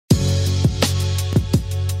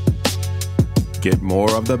Get more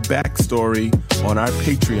of the backstory on our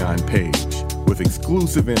Patreon page with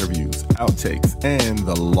exclusive interviews, outtakes, and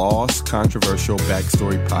the Lost Controversial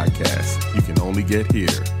Backstory podcast you can only get here.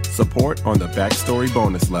 Support on the Backstory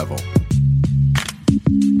bonus level.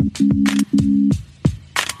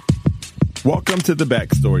 Welcome to the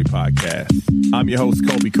Backstory Podcast. I'm your host,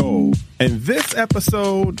 Colby Cole, and this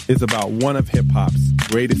episode is about one of hip-hop's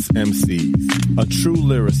greatest MCs, a true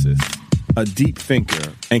lyricist, a deep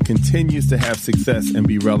thinker, and continues to have success and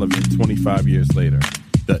be relevant 25 years later.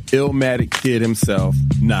 The Illmatic Kid himself,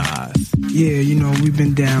 Nas. Yeah, you know, we've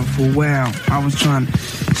been down for a while. I was trying,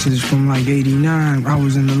 since from like 89, I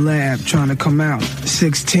was in the lab trying to come out.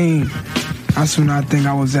 16. That's when I think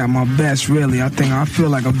I was at my best, really. I feel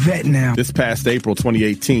like a vet now. This past April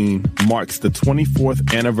 2018 marks the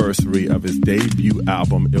 24th anniversary of his debut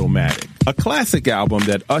album, Illmatic, a classic album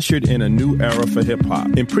that ushered in a new era for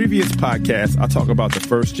hip-hop. In previous podcasts, I talk about the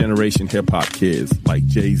first-generation hip-hop kids like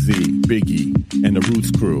Jay-Z, Biggie, and the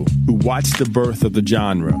Roots crew, who watched the birth of the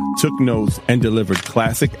genre, took notes, and delivered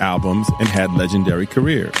classic albums and had legendary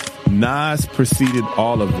careers. Nas preceded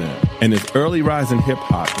all of them, and his early rise in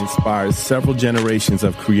hip-hop inspired several generations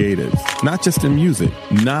of creatives, not just in music.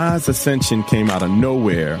 Nas' ascension came out of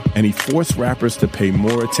nowhere, and he forced rappers to pay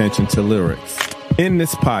more attention to lyrics. In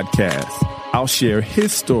this podcast, I'll share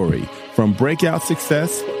his story from breakout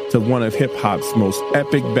success to one of hip-hop's most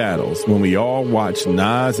epic battles when we all watched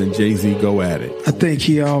Nas and Jay-Z go at it. I think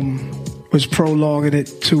he was prologuing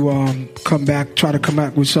it to try to come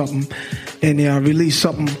back with something and release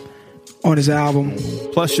something on his album.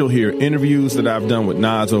 Plus, you'll hear interviews that I've done with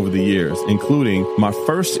Nas over the years, including my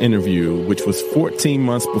first interview, which was 14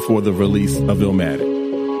 months before the release of Illmatic.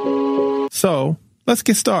 So, let's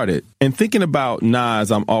get started. And thinking about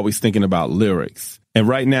Nas, I'm always thinking about lyrics. And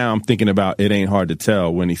right now, I'm thinking about It Ain't Hard to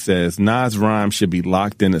Tell when he says, Nas' rhyme should be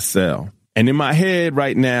locked in a cell. And in my head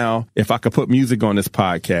right now, if I could put music on this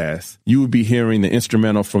podcast, you would be hearing the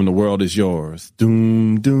instrumental from The World Is Yours.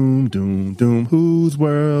 Doom, doom, doom, doom. Whose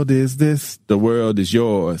world is this? The world is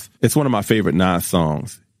yours. It's one of my favorite Nas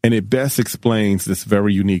songs, and it best explains this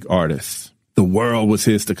very unique artist. The world was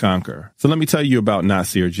his to conquer. So let me tell you about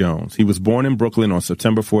Nasir Jones. He was born in Brooklyn on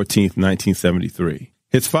September 14th, 1973.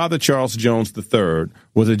 His father, Charles Jones III,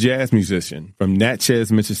 was a jazz musician from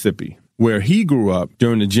Natchez, Mississippi, where he grew up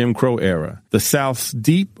during the Jim Crow era. The South's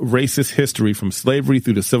deep racist history from slavery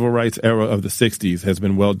through the civil rights era of the 60s has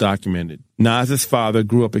been well documented. Nas's father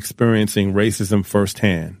grew up experiencing racism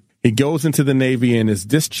firsthand. He goes into the Navy and is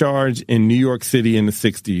discharged in New York City in the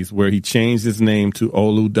 60s, where he changed his name to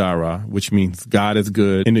Olu Dara, which means God is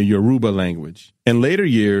good in the Yoruba language. In later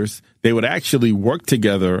years, they would actually work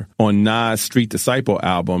together on Nas' Street Disciple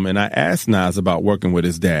album, and I asked Nas about working with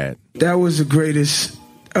his dad. That was the greatest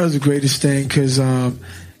thing because,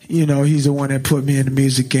 he's the one that put me in the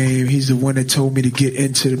music game. He's the one that told me to get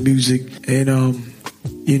into the music. And,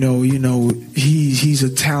 he's a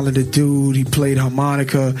talented dude. He played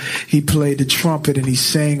harmonica, he played the trumpet, and he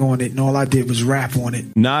sang on it, and all I did was rap on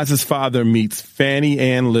it. Nas's father meets Fannie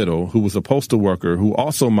Ann Little, who was a postal worker who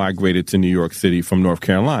also migrated to New York City from North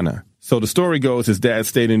Carolina. So the story goes, his dad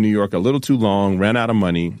stayed in New York a little too long, ran out of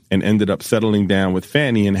money, and ended up settling down with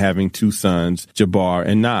Fannie and having two sons, Jabbar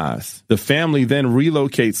and Nas. The family then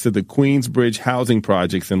relocates to the Queensbridge housing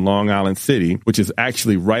projects in Long Island City, which is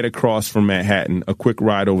actually right across from Manhattan, a quick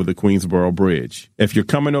ride over the Queensboro Bridge. If you're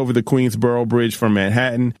coming over the Queensboro Bridge from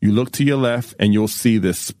Manhattan, you look to your left and you'll see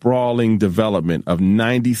this sprawling development of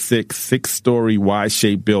 96 six-story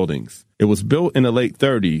Y-shaped buildings. It was built in the late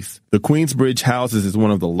 30s. The Queensbridge Houses is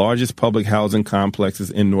one of the largest public housing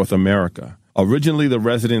complexes in North America. Originally, the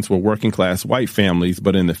residents were working-class white families,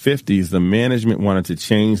 but in the 50s, the management wanted to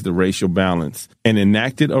change the racial balance and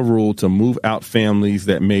enacted a rule to move out families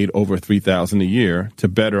that made over $3,000 a year to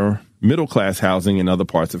better middle-class housing in other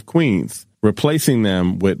parts of Queens, replacing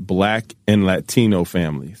them with Black and Latino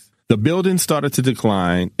families. The building started to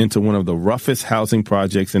decline into one of the roughest housing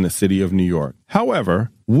projects in the city of New York.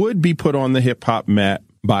 However, would be put on the hip-hop map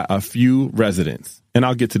by a few residents, and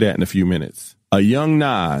I'll get to that in a few minutes. A young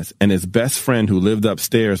Nas and his best friend who lived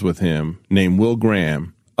upstairs with him, named Will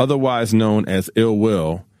Graham, otherwise known as Ill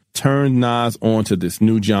Will, turned Nas onto this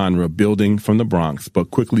new genre building from the Bronx,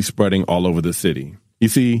 but quickly spreading all over the city. You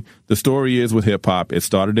see, the story is with hip-hop, it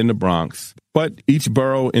started in the Bronx, but each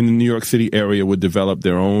borough in the New York City area would develop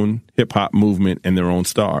their own hip-hop movement and their own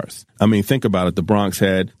stars. I mean, think about it. The Bronx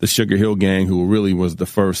had the Sugar Hill Gang, who really was the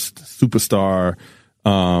first superstar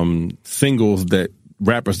singles that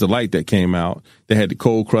Rapper's Delight that came out. They had the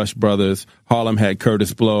Cold Crush Brothers. Harlem had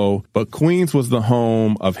Curtis Blow. But Queens was the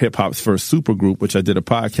home of hip-hop's first supergroup, which I did a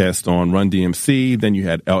podcast on, Run DMC. Then you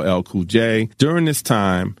had LL Cool J. During this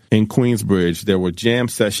time in Queensbridge, there were jam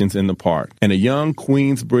sessions in the park. And a young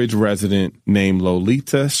Queensbridge resident named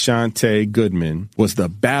Lolita Shante Goodman was the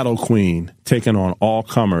battle queen, taking on all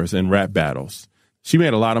comers in rap battles. She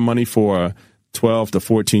made a lot of money for a 12 to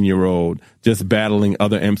 14-year-old just battling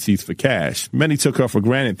other MCs for cash. Many took her for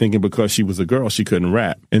granted, thinking because she was a girl, she couldn't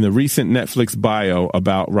rap. In the recent Netflix bio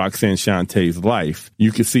about Roxanne Shanté's life,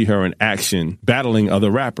 you could see her in action battling other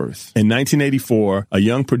rappers. In 1984, a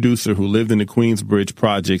young producer who lived in the Queensbridge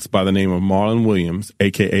projects by the name of Marlon Williams,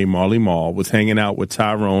 a.k.a. Marley Marl, was hanging out with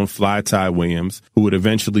Tyrone Fly Ty Williams, who would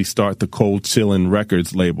eventually start the Cold Chillin'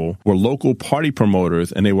 Records label, were local party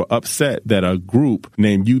promoters, and they were upset that a group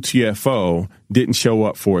named UTFO didn't show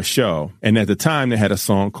up for a show. And at the time, they had a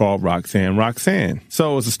song called Roxanne, Roxanne.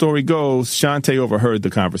 So as the story goes, Shante overheard the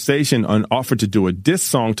conversation and offered to do a diss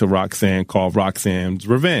song to Roxanne called Roxanne's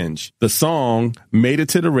Revenge. The song made it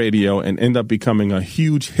to the radio and ended up becoming a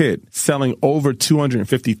huge hit, selling over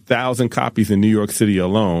 250,000 copies in New York City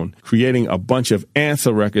alone, creating a bunch of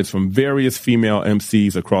answer records from various female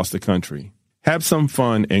MCs across the country. Have some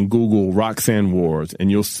fun and Google Roxanne Wars, and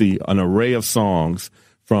you'll see an array of songs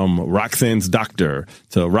from Roxanne's Doctor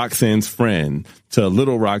to Roxanne's Friend to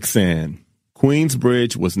Little Roxanne.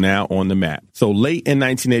 Queensbridge was now on the map. So late in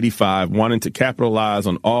 1985, wanting to capitalize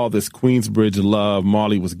on all this Queensbridge love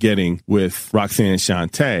Marley was getting with Roxanne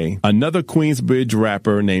Shante, another Queensbridge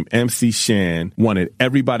rapper named MC Shan wanted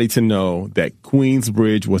everybody to know that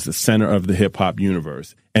Queensbridge was the center of the hip-hop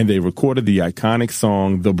universe, and they recorded the iconic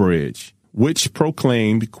song The Bridge, which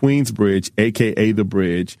proclaimed Queensbridge, a.k.a. The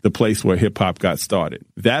Bridge, the place where hip-hop got started.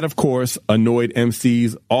 That, of course, annoyed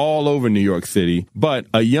MCs all over New York City, but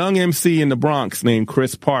a young MC in the Bronx named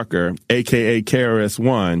Chris Parker, a.k.a.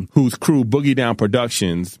 KRS-One, whose crew Boogie Down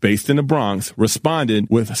Productions, based in the Bronx, responded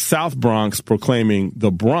with South Bronx proclaiming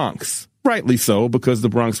the Bronx. Rightly so, because the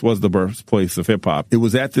Bronx was the birthplace of hip-hop. It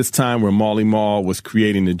was at this time where Marley Marl was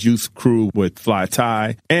creating the Juice Crew with Fly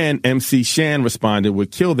Ty, and MC Shan responded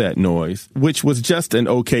with Kill That Noise, which was just an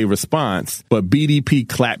okay response, but BDP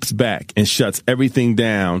claps back and shuts everything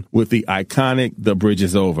down with the iconic The Bridge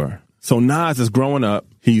Is Over. So Nas is growing up.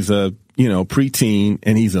 He's a, preteen,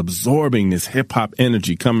 and he's absorbing this hip-hop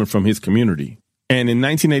energy coming from his community. And in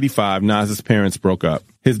 1985, Nas's parents broke up.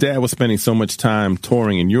 His dad was spending so much time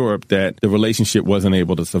touring in Europe that the relationship wasn't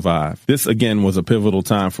able to survive. This, again, was a pivotal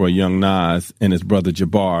time for a young Nas and his brother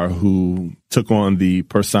Jabbar, who took on the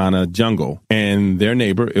persona Jungle, and their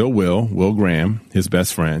neighbor, Ill Will Graham, his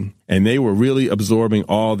best friend. And they were really absorbing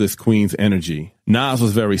all this Queens energy. Nas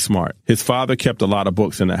was very smart. His father kept a lot of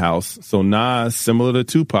books in the house, so Nas, similar to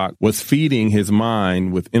Tupac, was feeding his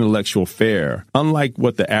mind with intellectual fare, unlike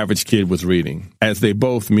what the average kid was reading. As they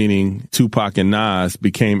both, meaning Tupac and Nas,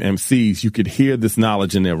 became MCs, you could hear this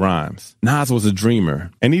knowledge in their rhymes. Nas was a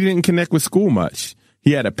dreamer, and he didn't connect with school much.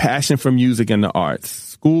 He had a passion for music and the arts.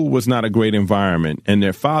 School was not a great environment, and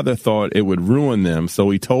their father thought it would ruin them, so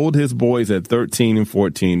he told his boys at 13 and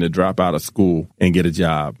 14 to drop out of school and get a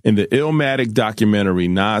job. In the Illmatic documentary,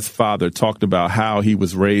 Nas' father talked about how he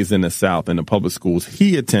was raised in the South and the public schools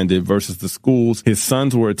he attended versus the schools his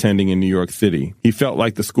sons were attending in New York City. He felt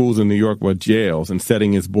like the schools in New York were jails and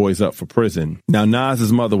setting his boys up for prison. Now,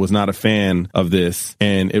 Nas' mother was not a fan of this,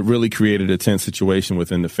 and it really created a tense situation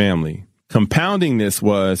within the family. Compounding this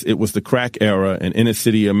it was the crack era, and inner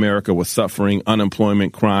city America was suffering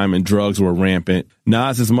unemployment, crime, and drugs were rampant.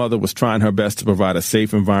 Nas's mother was trying her best to provide a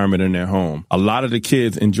safe environment in their home. A lot of the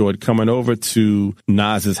kids enjoyed coming over to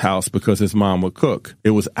Nas's house because his mom would cook.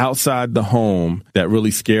 It was outside the home that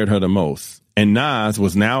really scared her the most. And Nas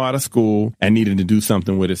was now out of school and needed to do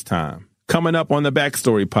something with his time. Coming up on the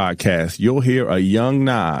Backstory podcast, you'll hear a young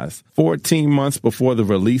Nas 14 months before the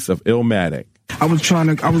release of Illmatic. I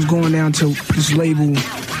was going down to this label,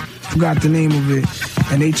 forgot the name of it,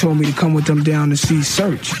 and they told me to come with them down to see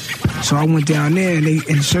Search. So I went down there,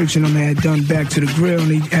 and Search and them had done Back to the Grill, and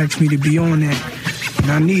they asked me to be on that,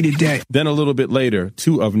 and I needed that. Then a little bit later,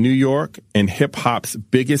 two of New York and hip-hop's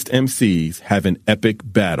biggest MCs have an epic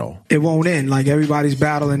battle. It won't end, like everybody's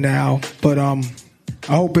battling now, but I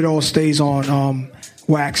hope it all stays on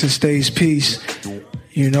wax and stays peace,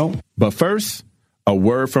 But first, a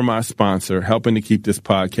word from our sponsor helping to keep this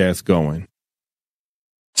podcast going.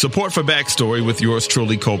 Support for Backstory with yours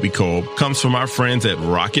truly, Colby Kolb, comes from our friends at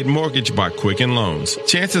Rocket Mortgage by Quicken Loans.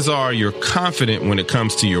 Chances are you're confident when it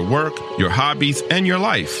comes to your work, your hobbies, and your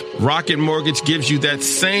life. Rocket Mortgage gives you that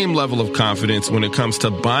same level of confidence when it comes to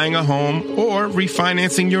buying a home or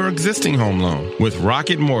refinancing your existing home loan. With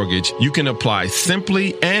Rocket Mortgage, you can apply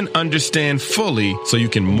simply and understand fully so you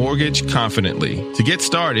can mortgage confidently. To get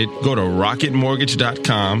started, go to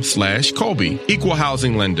rocketmortgage.com/Colby. Equal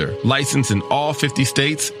housing lender. Licensed in all 50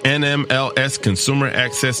 states.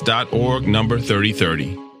 NMLSconsumeraccess.org, number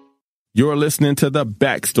 3030. You're listening to the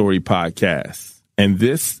Backstory Podcast, and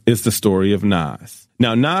this is the story of Nas.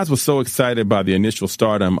 Now, Nas was so excited by the initial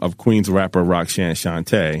stardom of Queens rapper Roxanne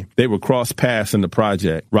Shante, they would cross paths in the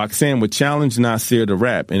project. Roxanne would challenge Nasir to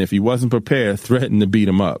rap, and if he wasn't prepared, threaten to beat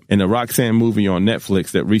him up. In the Roxanne movie on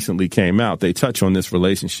Netflix that recently came out, they touch on this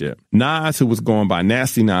relationship. Nas, who was going by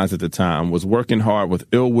Nasty Nas at the time, was working hard with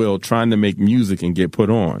Ill Will trying to make music and get put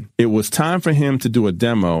on. It was time for him to do a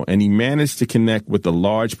demo, and he managed to connect with the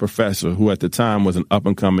Large Professor, who at the time was an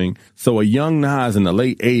up-and-coming. So a young Nas in the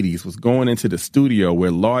late 80s was going into the studio where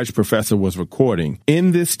Large Professor was recording.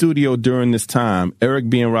 In this studio during this time, Eric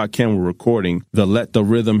B. and Rakim were recording the Let the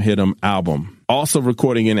Rhythm Hit 'Em album. Also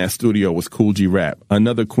recording in that studio was Kool G Rap,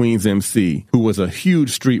 another Queens MC, who was a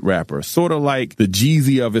huge street rapper, sort of like the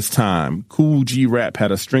Jeezy of his time. Kool G Rap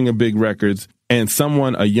had a string of big records and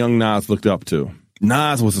someone a young Nas looked up to.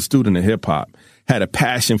 Nas was a student of hip-hop, had a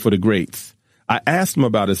passion for the greats. I asked him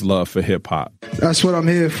about his love for hip-hop. That's what I'm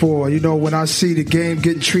here for. You know, when I see the game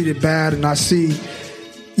getting treated bad and I see,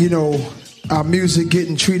 you know, our music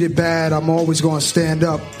getting treated bad, I'm always going to stand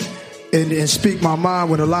up and speak my mind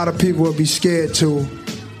when a lot of people will be scared to.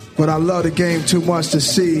 But I love the game too much to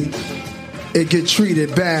see it get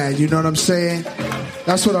treated bad. You know what I'm saying?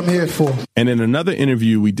 That's what I'm here for. And in another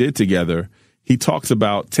interview we did together, he talks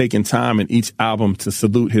about taking time in each album to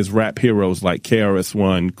salute his rap heroes like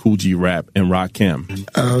KRS-One, Kool G Rap, and Rakim.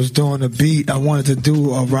 I was doing a beat. I wanted to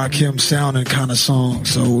do a Rakim sounding kind of song,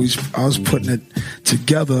 so I was putting it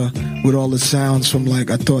together with all the sounds from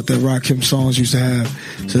like I thought that Rakim songs used to have.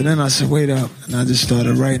 So then I said, wait up, and I just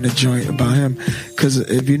started writing a joint about him. Because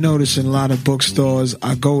if you notice in a lot of bookstores,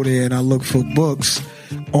 I go there and I look for books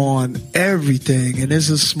on everything, and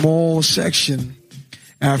there's a small section,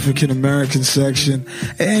 African-American section.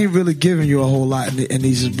 It ain't really giving you a whole lot in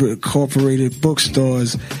these incorporated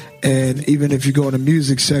bookstores. And even if you go in the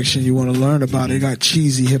music section, you want to learn about it, they got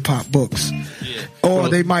cheesy hip-hop books. Yeah. Or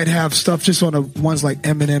they might have stuff just on the ones like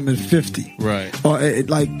Eminem and 50. Right. Or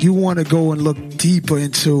like you want to go and look deeper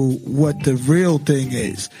into what the real thing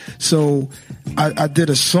is. So I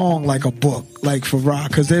did a song like a book, like for rock,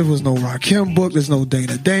 because there was no Rakim book, there's no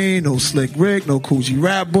Dana Dane, no Slick Rick, no Kool G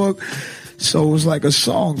Rap book. So it was like a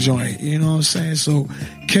song joint, you know what I'm saying? So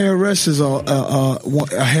KRS is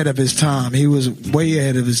ahead of his time. He was way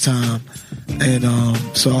ahead of his time. And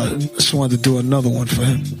so I just wanted to do another one for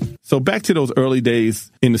him. So back to those early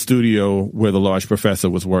days in the studio where the Large Professor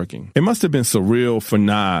was working. It must have been surreal for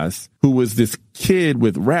Nas, who was this kid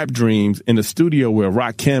with rap dreams, in the studio where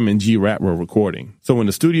Rakim and G-Rap were recording. So when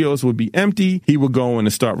the studios would be empty, he would go in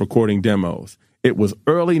and start recording demos. It was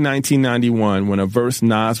early 1991 when a verse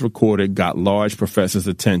Nas recorded got Large Professor's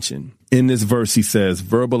attention. In this verse, he says,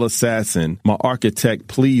 "Verbal assassin, my architect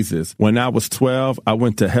pleases. When I was 12, I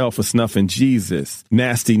went to hell for snuffing Jesus.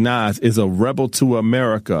 Nasty Nas is a rebel to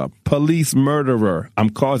America. Police murderer. I'm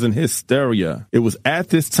causing hysteria." It was at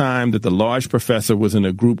this time that the Large Professor was in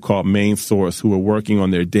a group called Main Source, who were working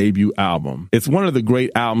on their debut album. It's one of the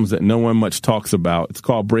great albums that no one much talks about. It's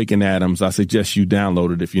called Breaking Atoms. I suggest you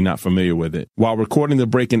download it if you're not familiar with it. While recording the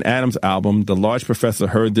Breaking Atoms album, the Large Professor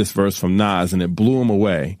heard this verse from Nas and it blew him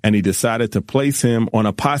away, and he decided to place him on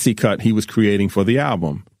a posse cut he was creating for the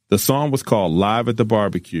album. The song was called Live at the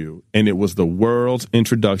Barbecue, and it was the world's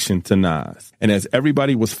introduction to Nas. And as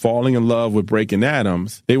everybody was falling in love with Breaking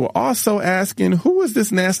Atoms, they were also asking, who is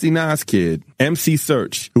this Nasty Nas kid? MC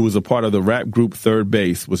Search, who was a part of the rap group Third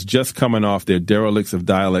Base, was just coming off their Derelicts of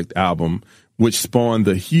Dialect album, which spawned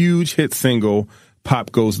the huge hit single,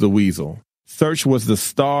 Pop Goes the Weasel. Search was the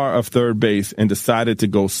star of Third Base and decided to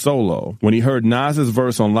go solo. When he heard Nas's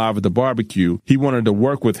verse on Live at the Barbecue, he wanted to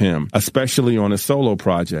work with him, especially on his solo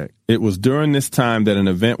project. It was during this time that an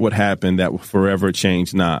event would happen that would forever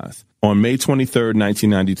change Nas. On May 23rd,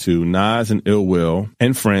 1992, Nas and Ill Will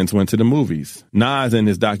and friends went to the movies. Nas in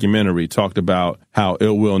his documentary talked about how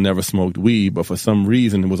Ill Will never smoked weed, but for some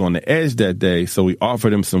reason was on the edge that day, so he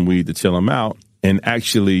offered him some weed to chill him out, and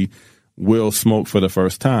actually Will smoked for the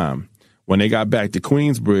first time. When they got back to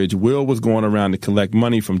Queensbridge, Will was going around to collect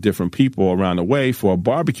money from different people around the way for a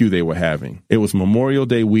barbecue they were having. It was Memorial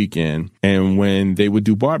Day weekend, and when they would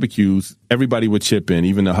do barbecues, everybody would chip in,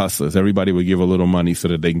 even the hustlers. Everybody would give a little money so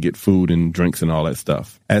that they can get food and drinks and all that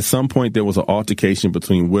stuff. At some point, there was an altercation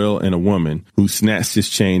between Will and a woman who snatched his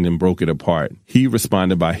chain and broke it apart. He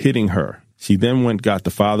responded by hitting her. She then got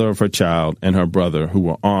the father of her child and her brother, who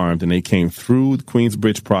were armed, and they came through the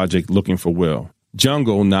Queensbridge Project looking for Will.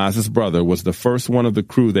 Jungle, Nas's brother, was the first one of the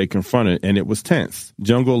crew they confronted, and it was tense.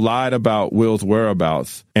 Jungle lied about Will's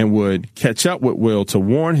whereabouts and would catch up with Will to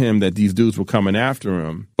warn him that these dudes were coming after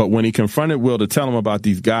him. But when he confronted Will to tell him about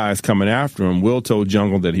these guys coming after him, Will told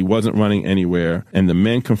Jungle that he wasn't running anywhere, and the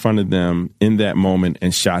men confronted them in that moment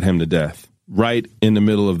and shot him to death. Right in the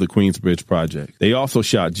middle of the Queensbridge Project. They also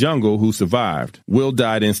shot Jungle, who survived. Will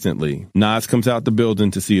died instantly. Nas comes out the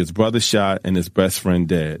building to see his brother shot and his best friend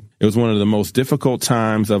dead. It was one of the most difficult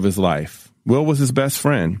times of his life. Will was his best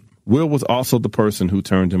friend. Will was also the person who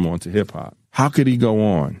turned him on to hip-hop. How could he go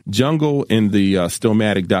on? Jungle, in the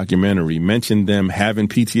Stillmatic documentary, mentioned them having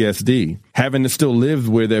PTSD, having to still live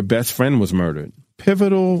where their best friend was murdered.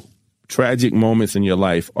 Pivotal tragic moments in your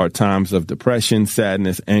life are times of depression,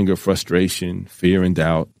 sadness, anger, frustration, fear, and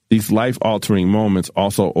doubt. These life-altering moments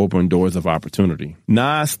also open doors of opportunity.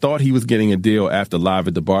 Nas thought he was getting a deal after Live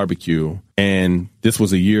at the Barbecue, and this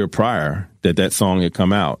was a year prior that song had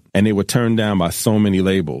come out, and they were turned down by so many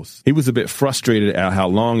labels. He was a bit frustrated at how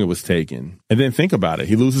long it was taking. And then think about it.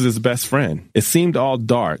 He loses his best friend. It seemed all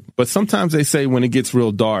dark, but sometimes they say when it gets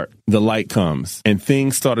real dark, the light comes, and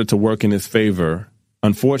things started to work in his favor.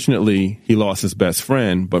 Unfortunately, he lost his best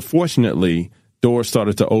friend, but fortunately, doors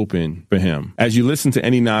started to open for him. As you listen to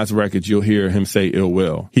any Nas records, you'll hear him say Ill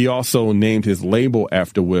Will. He also named his label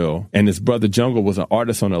after Will, and his brother Jungle was an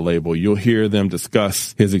artist on the label. You'll hear them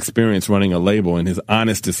discuss his experience running a label and his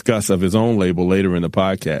honest discuss of his own label later in the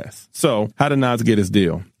podcast. So, how did Nas get his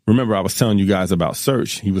deal? Remember, I was telling you guys about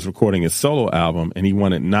Search. He was recording his solo album, and he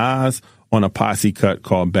wanted Nas on a posse cut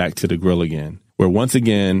called Back to the Grill Again, where once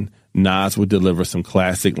again, Nas would deliver some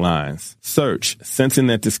classic lines. Search, sensing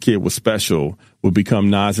that this kid was special, would become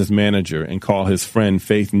Nas's manager and call his friend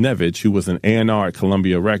Faith Nevich, who was an A&R at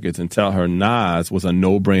Columbia Records, and tell her Nas was a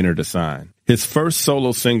no-brainer to sign. His first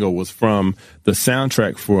solo single was from the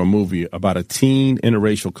soundtrack for a movie about a teen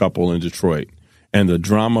interracial couple in Detroit and the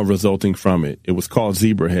drama resulting from it. It was called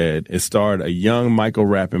Zebrahead. It starred a young Michael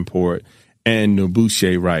Rappaport and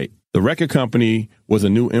N'Bushe Wright. The record company was a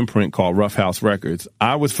new imprint called Rough House Records.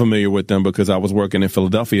 I was familiar with them because I was working in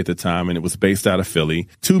Philadelphia at the time, and it was based out of Philly.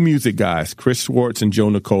 Two music guys, Chris Schwartz and Joe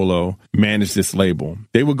Nicolo, managed this label.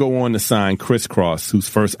 They would go on to sign Criss Cross, whose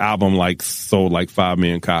first album sold 5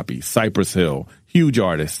 million copies, Cypress Hill, huge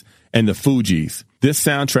artists, and the Fugees. This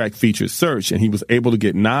soundtrack featured Search, and he was able to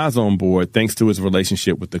get Nas on board thanks to his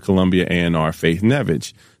relationship with the Columbia A&R Faith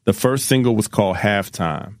Nevich. The first single was called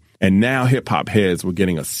Halftime. And now hip-hop heads were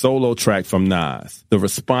getting a solo track from Nas. The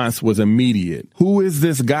response was immediate. Who is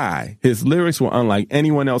this guy? His lyrics were unlike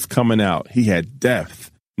anyone else coming out. He had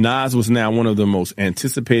depth. Nas was now one of the most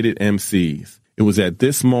anticipated MCs. It was at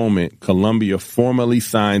this moment Columbia formally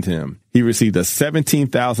signed him. He received a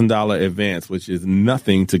 $17,000 advance, which is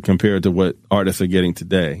nothing to compare to what artists are getting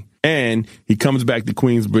today. And he comes back to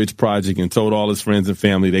Queensbridge Project and told all his friends and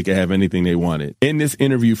family they could have anything they wanted. In this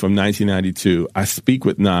interview from 1992, I speak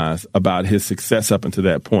with Nas about his success up until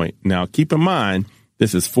that point. Now, keep in mind,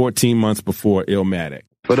 this is 14 months before Illmatic.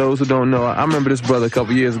 For those who don't know, I remember this brother a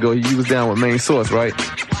couple years ago. He was down with Main Source, right?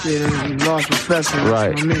 Yeah, Large Professor.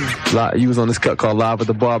 Right. You was on this cut called Live at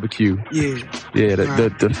the Barbecue. Yeah. Yeah,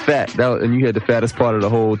 the fat, and you had the fattest part of the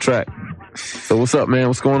whole track. So what's up, man?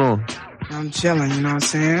 What's going on? I'm chilling, you know what I'm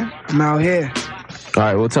saying? I'm out here. All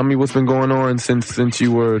right, well, tell me what's been going on since you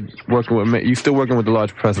were working with, you still working with the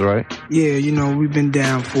Large Professor, right? Yeah, we've been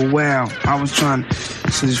down for a while. I was trying,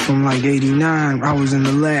 since from 89, I was in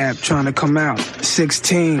the lab trying to come out.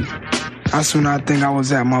 16, that's when I think I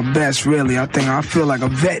was at my best, really. I feel like a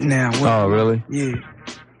vet now. Oh, really? Yeah.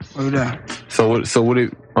 What up? So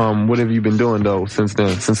what have you been doing, though, since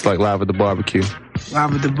then, since Live at the Barbecue?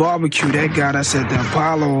 Live at the Barbecue, that guy that's at the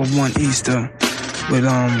Apollo of one Easter with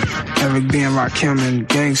Eric B. and Rakim and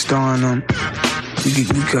Gangstar and we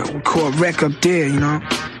could record rec up there,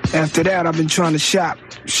 After that, I've been trying to shop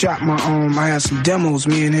my own. I had some demos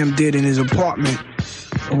me and him did in his apartment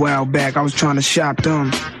a while back. I was trying to shop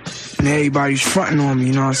them, and everybody's fronting on me,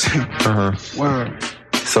 you know what I'm saying? Word.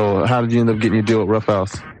 So how did you end up getting your deal at Rough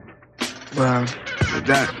House? Well,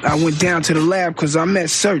 I went down to the lab because I met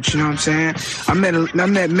Search, you know what I'm saying? I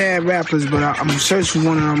met mad rappers, but Search was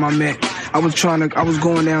one of them I met. I was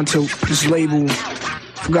going down to this label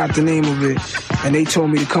forgot the name of it, and they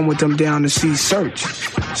told me to come with them down to see Search.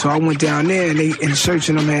 So I went down there, and Search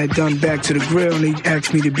and them had done Back to the Grill, and they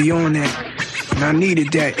asked me to be on that. And I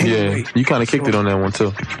needed that anyway. Yeah, you kind of kicked it on that one,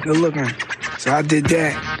 too. Good looking. So I did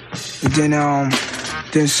that. And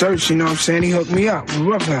then Search, you know what I'm saying, he hooked me up with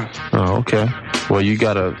Rough House. Oh, okay. Well, you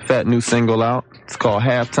got a fat new single out. It's called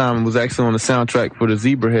Halftime. It was actually on the soundtrack for the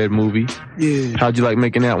Zebrahead movie. Yeah. How'd you like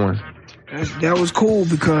making that one? That was cool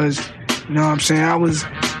because, you know what I'm saying,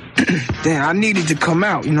 I needed to come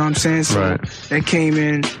out, you know what I'm saying? So right. That came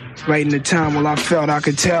in right in the time when I felt I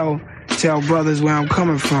could tell brothers where I'm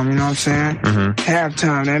coming from, you know what I'm saying? Mm-hmm.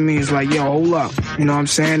 Halftime, that means like, yo, hold up, you know what I'm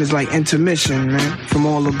saying? It's like intermission, man, from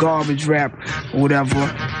all the garbage rap or whatever,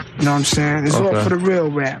 you know what I'm saying? It's all for the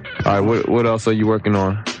real rap. All right, what else are you working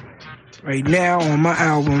on? Right now on my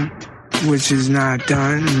album, which is not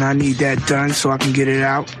done, and I need that done so I can get it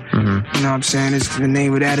out. Mm-hmm. You know what I'm saying? The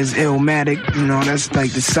name of that is Illmatic. You know, that's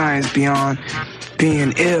like the science beyond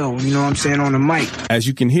being ill, you know what I'm saying, on the mic. As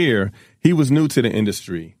you can hear, he was new to the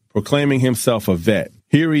industry, proclaiming himself a vet.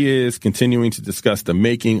 Here he is, continuing to discuss the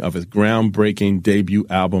making of his groundbreaking debut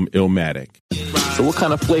album, Illmatic. So what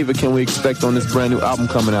kind of flavor can we expect on this brand new album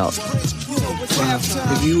coming out?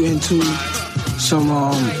 If you into some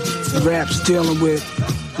raps dealing with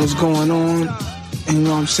what's going on, and you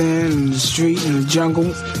know what I'm saying, in the street, in the jungle,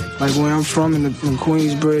 like where I'm from, in the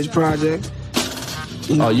Queensbridge Project.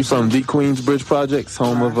 You know, you from the Queensbridge Projects,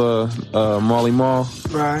 home of Marley Marl?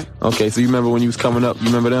 Right. Okay, so you remember when you was coming up, you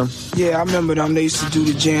remember them? Yeah, I remember them. They used to do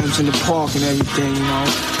the jams in the park and everything, you know.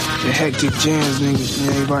 The hectic jams, niggas, you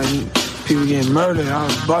know, people getting murdered. I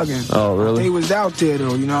was bugging. Oh, really? They was out there,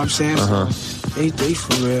 though, you know what I'm saying? Uh-huh. So they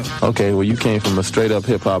for real. Okay, well, you came from a straight-up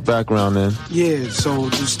hip-hop background then. Yeah, so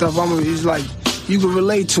the stuff it's like, you can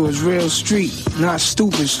relate to it's real street, not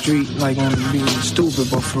stupid street, like on being stupid,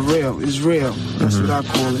 but for real, it's real. That's what I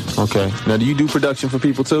call it. Okay. Now, do you do production for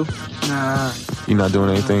people too? Nah. You're not doing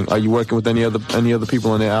anything? Are you working with any other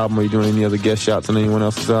people on their album? Are you doing any other guest shots on anyone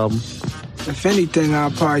else's album? If anything, I'll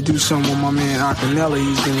probably do something with my man Akinelli.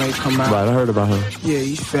 He's getting ready to come out. Right, I heard about him. Yeah,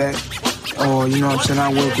 he's fat. Or, you know what I'm saying,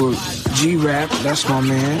 I work with G-Rap, that's my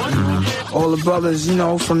man. Mm-hmm. All the brothers, you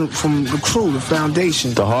know, from the crew, the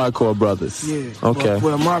foundation. The hardcore brothers. Yeah. Okay.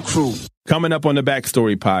 Well, my crew. Coming up on the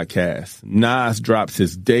Backstory podcast, Nas drops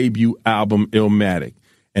his debut album, Illmatic,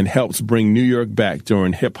 and helps bring New York back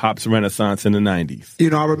during hip-hop's renaissance in the 90s. You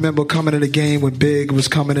know, I remember coming in the game when Big was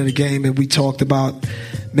coming in the game, and we talked about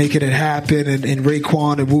making it happen, and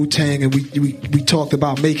Raekwon and Wu-Tang, and we talked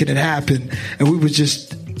about making it happen, and we were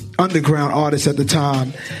just underground artists at the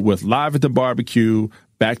time. With Live at the Barbecue,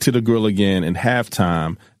 Back to the Grill Again, and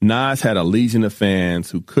Halftime, Nas had a legion of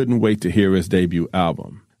fans who couldn't wait to hear his debut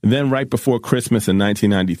album. Then right before Christmas in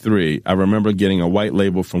 1993, I remember getting a white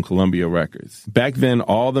label from Columbia Records. Back then,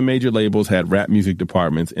 all the major labels had rap music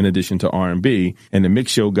departments in addition to R&B, and the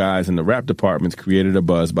mix show guys in the rap departments created a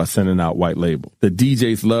buzz by sending out white label. The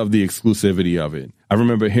DJs loved the exclusivity of it. I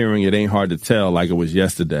remember hearing It Ain't Hard to Tell like it was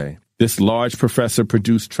yesterday. This large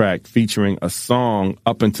Professor-produced track featuring a song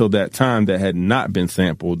up until that time that had not been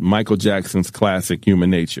sampled, Michael Jackson's classic Human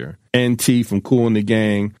Nature. NT from Kool and the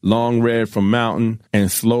Gang, Long Red from Mountain,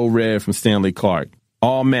 and Slow Red from Stanley Clarke,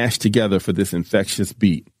 all mashed together for this infectious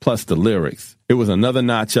beat, plus the lyrics. It was another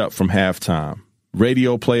notch up from Halftime,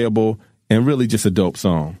 radio playable, and really just a dope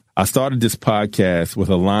song. I started this podcast with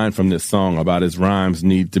a line from this song about his rhymes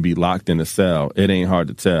need to be locked in a cell. It ain't hard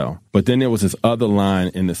to tell. But then there was this other line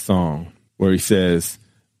in the song where he says,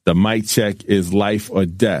 the mic check is life or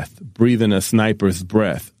death, breathing a sniper's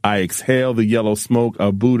breath. I exhale the yellow smoke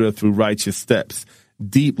of Buddha through righteous steps.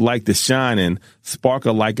 Deep like the shining,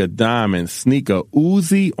 sparkle like a diamond, sneak a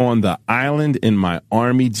Uzi on the island in my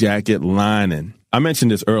army jacket lining. I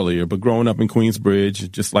mentioned this earlier, but growing up in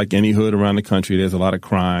Queensbridge, just like any hood around the country, there's a lot of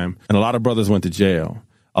crime, and a lot of brothers went to jail.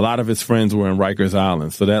 A lot of his friends were in Rikers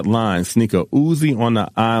Island, so that line, sneak a Uzi on the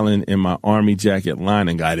island in my army jacket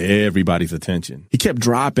lining, got everybody's attention. He kept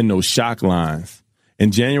dropping those shock lines.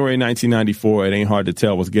 In January 1994, It Ain't Hard to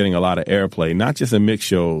Tell was getting a lot of airplay, not just in mix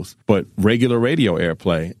shows, but regular radio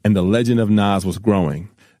airplay, and the legend of Nas was growing.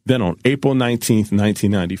 Then on April 19th,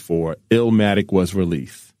 1994, Illmatic was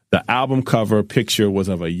released. The album cover picture was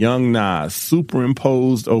of a young Nas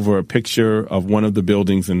superimposed over a picture of one of the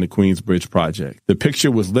buildings in the Queensbridge Project. The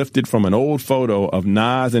picture was lifted from an old photo of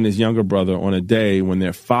Nas and his younger brother on a day when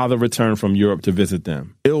their father returned from Europe to visit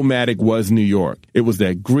them. Illmatic was New York. It was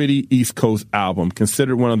that gritty East Coast album,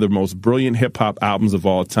 considered one of the most brilliant hip-hop albums of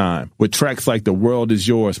all time, with tracks like The World Is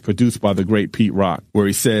Yours, produced by the great Pete Rock, where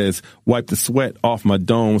he says, wipe the sweat off my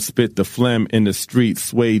dome, spit the phlegm in the street,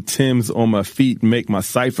 suede Timbs on my feet, make my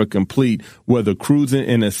cipher for complete. Whether cruising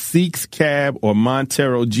in a Seeks cab or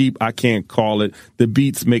Montero Jeep, I can't call it. The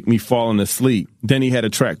beats make me falling asleep. Then he had a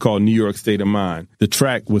track called New York State of Mind. The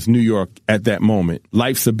track was New York at that moment.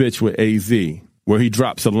 Life's a Bitch with AZ, where he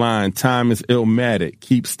drops a line, time is illmatic,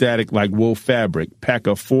 keep static like wool fabric, pack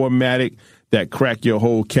a 4-matic that crack your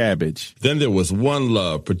whole cabbage. Then there was One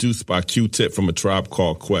Love, produced by Q-Tip from A Tribe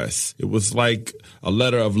Called Quest. It was like a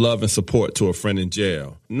letter of love and support to a friend in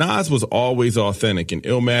jail. Nas was always authentic, and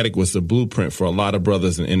Illmatic was the blueprint for a lot of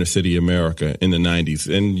brothers in inner city America in the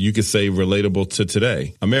 90s, and you could say relatable to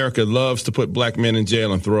today. America loves to put black men in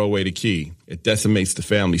jail and throw away the key. It decimates the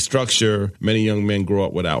family structure. Many young men grow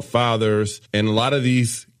up without fathers, and a lot of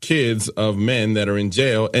these kids of men that are in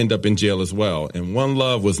jail end up in jail as well. And One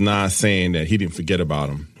Love was Nas saying that he didn't forget about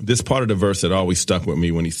him. This part of the verse had always stuck with me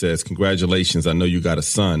when he says, congratulations, I know you got a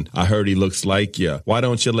son. I heard he looks like ya. Why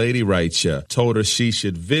don't your lady write ya? Told her she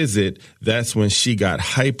should visit. That's when she got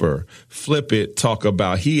hyper. Flip it, talk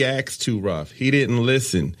about he acts too rough. He didn't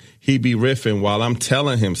listen. He be riffing while I'm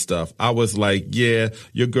telling him stuff. I was like, yeah,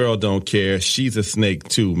 your girl don't care. She's a snake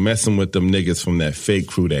too, messing with them niggas from that fake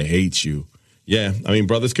crew that hate you. Yeah, I mean,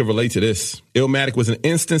 brothers can relate to this. Illmatic was an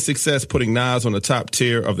instant success, putting Nas on the top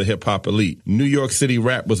tier of the hip-hop elite. New York City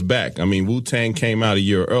rap was back. I mean, Wu-Tang came out a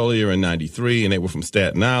year earlier in 93, and they were from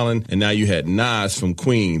Staten Island. And now you had Nas from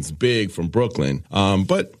Queens, Big from Brooklyn.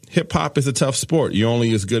 But hip-hop is a tough sport. You're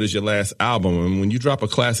only as good as your last album. And when you drop a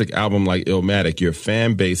classic album like Illmatic, your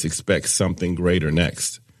fan base expects something greater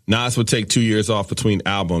next. Nas would take 2 years off between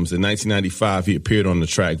albums. In 1995, he appeared on the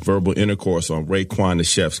track Verbal Intercourse on Raekwon the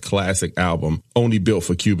Chef's classic album, Only Built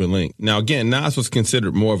for Cuban Link. Now, again, Nas was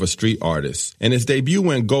considered more of a street artist, and his debut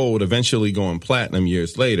went gold, eventually going platinum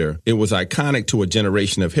years later. It was iconic to a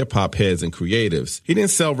generation of hip-hop heads and creatives. He didn't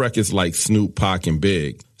sell records like Snoop, Pac, and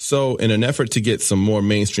Big. So in an effort to get some more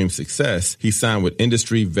mainstream success, he signed with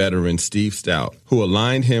industry veteran Steve Stout, who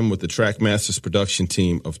aligned him with the Trackmasters production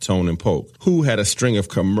team of Tone and Polk, who had a string of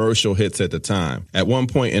commercial hits at the time. At one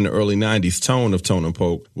point in the early 90s, Tone of Tone and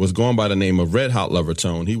Polk was going by the name of Red Hot Lover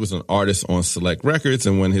Tone. He was an artist on Select Records,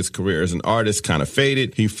 and when his career as an artist kind of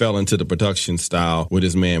faded, he fell into the production style with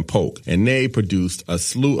his man Polk. And they produced a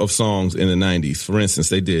slew of songs in the 90s. For instance,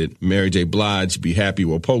 they did Mary J. Blige, Be Happy.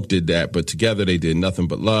 Well, Polk did that, but together they did Nothing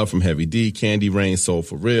But Love from Heavy D, Candy Rain, Soul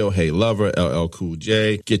for Real, Hey Lover, LL Cool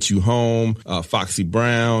J, Get You Home, Foxy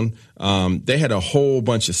Brown. They had a whole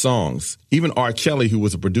bunch of songs. Even R. Kelly, who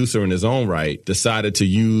was a producer in his own right, decided to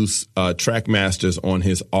use Trackmasters on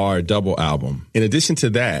his R Double album. In addition to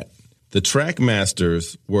that, the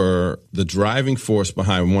Trackmasters were the driving force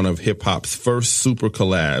behind one of hip-hop's first super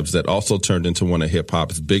collabs that also turned into one of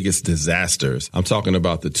hip-hop's biggest disasters. I'm talking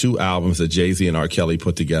about the two albums that Jay-Z and R. Kelly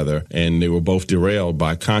put together, and they were both derailed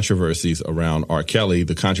by controversies around R. Kelly,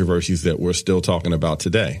 the controversies that we're still talking about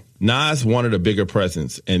today. Nas wanted a bigger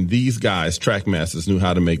presence, and these guys, Trackmasters, knew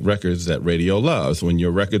how to make records that radio loves. When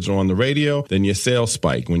your records are on the radio, then your sales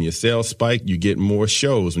spike. When your sales spike, you get more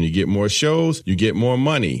shows. When you get more shows, you get more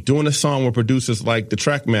money. Doing a song where producers like the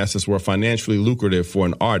Trackmasters were financially lucrative for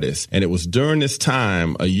an artist. And it was during this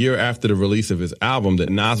time, a year after the release of his album,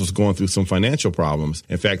 that Nas was going through some financial problems.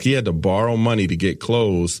 In fact, he had to borrow money to get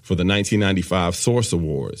clothes for the 1995 Source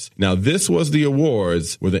Awards. Now, this was the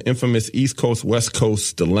awards where the infamous East Coast, West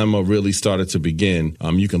Coast dilemma really started to begin.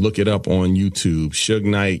 You can look it up on YouTube. Suge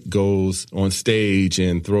Knight goes on stage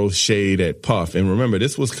and throws shade at Puff. And remember,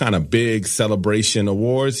 this was kind of big celebration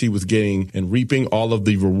awards. He was getting and reaping all of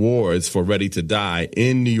the rewards for Ready to Die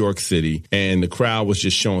in New York City. And the crowd was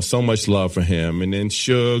just showing so much love for him. And then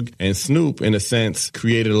Suge and Snoop, in a sense,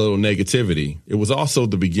 created a little negativity. It was also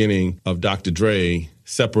the beginning of Dr. Dre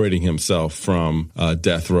separating himself from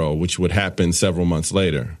Death Row, which would happen several months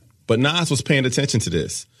later. But Nas was paying attention to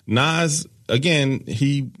this. Nas, again,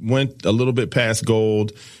 he went a little bit past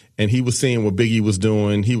gold, and he was seeing what Biggie was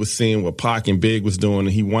doing. He was seeing what Pac and Big was doing,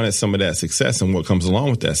 and he wanted some of that success and what comes along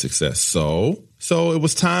with that success. So it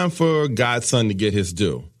was time for Godson to get his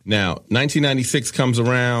due. Now, 1996 comes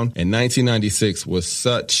around, and 1996 was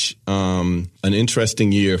such an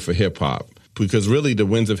interesting year for hip-hop, because really the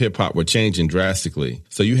winds of hip-hop were changing drastically.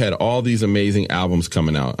 So you had all these amazing albums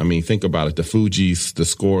coming out. I mean, think about it. The Fugees, The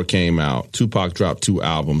Score came out. Tupac dropped 2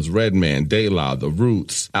 albums. Redman, De La, The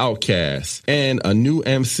Roots, Outkast, and a new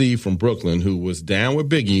MC from Brooklyn who was down with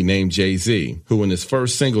Biggie named Jay-Z, who in his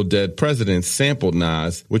first single, Dead Presidents, sampled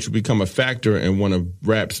Nas, which would become a factor in one of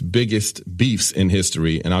rap's biggest beefs in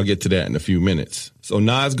history, and I'll get to that in a few minutes. So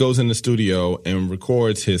Nas goes in the studio and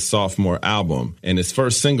records his sophomore album, and his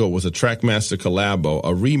first single was a Trackmaster collabo,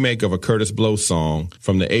 a remake of a Curtis Blow song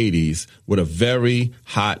from the 80s with a very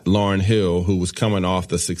hot Lauryn Hill, who was coming off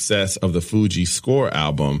the success of the Fuji Score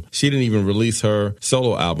album. She didn't even release her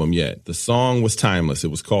solo album yet. The song was timeless.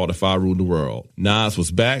 It was called If I Ruled the World. Nas was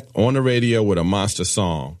back on the radio with a monster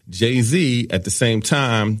song. Jay-Z, at the same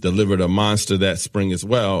time, delivered a monster that spring as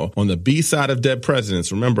well. On the B-side of Dead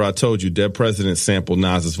Presidents, remember I told you Dead Presidents sampled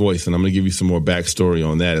Nas's voice, and I'm going to give you some more backstory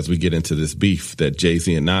on that as we get into this beef that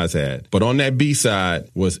Jay-Z and Nas had. But on that B-side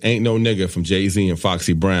was Ain't No Nigga from Jay-Z and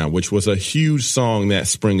Foxy Brown, which was a huge song that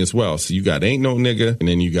spring as well. So you got Ain't No Nigga, and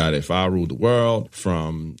then you got If I Ruled the World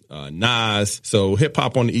from Nas. So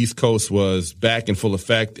hip-hop on the East Coast was back in full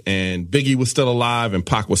effect, and Biggie was still alive and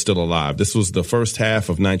Pac was still alive. This was the first half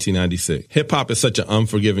of 1996. Hip-hop is such an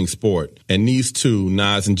unforgiving sport, and these two,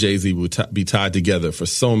 Nas and Jay-Z, would be tied together for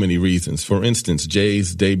so many reasons. For instance,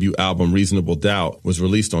 Jay's debut album, Reasonable Doubt, was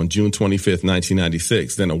released on June 25th,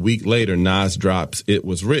 1996. Then a week later, Nas drops It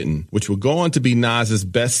Was Written, which would go on to be Nas's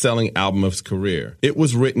best-selling album of his career. It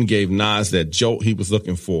Was Written gave Nas that jolt he was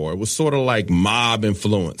looking for. It was sort of like mob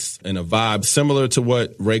influence and a vibe similar to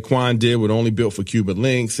what Raekwon did with Only Built for Cuban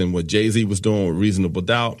Links and what Jay-Z was doing with Reasonable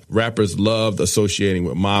Doubt. Rappers loved associating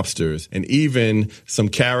with mobsters, and even some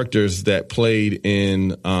characters that played in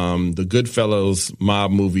the Goodfellas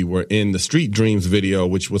mob movie were in the Street Dreams video,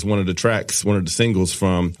 which was one of the tracks, one of the singles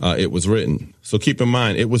from It Was Written. So keep in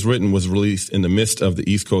mind, It Was Written was released in the midst of the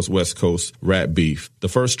East Coast, West Coast rap beef. The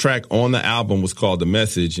first track on the album was called The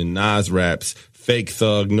Message, and Nas raps, "Fake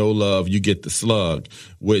thug, no love, you get the slug,"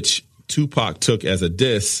 which Tupac took as a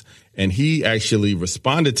diss. And he actually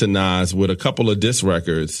responded to Nas with a couple of diss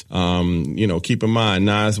records. Keep in mind,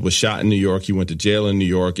 Nas was shot in New York. He went to jail in New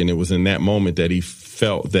York. And it was in that moment that he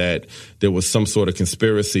felt that there was some sort of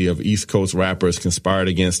conspiracy of East Coast rappers conspired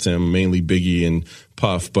against him, mainly Biggie and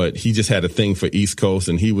Puff. But he just had a thing for East Coast,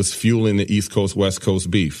 and he was fueling the East Coast, West Coast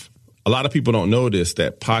beef. A lot of people don't know this,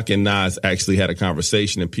 that Pac and Nas actually had a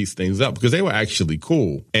conversation and pieced things up because they were actually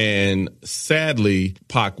cool. And sadly,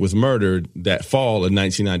 Pac was murdered that fall of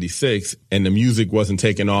 1996, and the music wasn't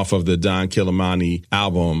taken off of the Don Killimani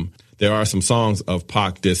album. There are some songs of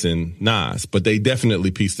Pac dissing Nas, but they definitely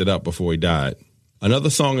pieced it up before he died.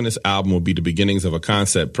 Another song in this album will be the beginnings of a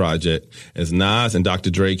concept project as Nas and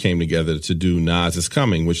Dr. Dre came together to do Nas Is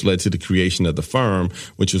Coming, which led to the creation of The Firm,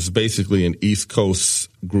 which was basically an East Coast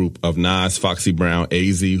group of Nas, Foxy Brown,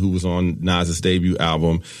 AZ, who was on Nas's debut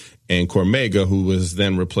album, and Cormega, who was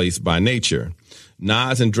then replaced by Nature.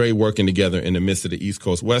 Nas and Dre working together in the midst of the East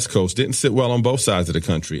Coast, West Coast didn't sit well on both sides of the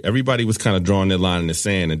country. Everybody was kind of drawing their line in the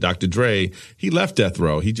sand. And Dr. Dre, he left Death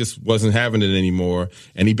Row. He just wasn't having it anymore.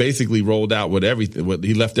 And he basically rolled out with everything.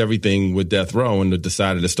 He left everything with Death Row and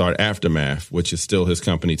decided to start Aftermath, which is still his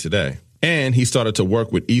company today. And he started to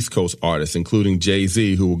work with East Coast artists, including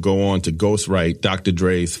Jay-Z, who would go on to ghostwrite Dr.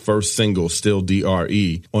 Dre's first single, Still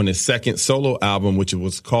D.R.E., on his second solo album, which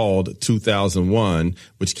was called 2001,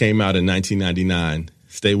 which came out in 1999.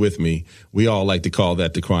 Stay with me. We all like to call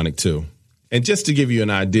that The Chronic 2. And just to give you an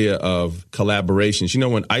idea of collaborations,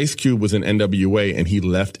 when Ice Cube was in NWA and he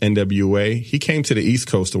left NWA, he came to the East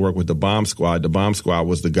Coast to work with the Bomb Squad. The Bomb Squad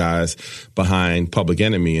was the guys behind Public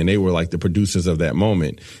Enemy, and they were like the producers of that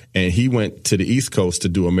moment. And he went to the East Coast to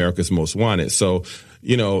do America's Most Wanted. So,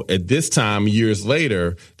 at this time, years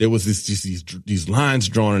later, there was these lines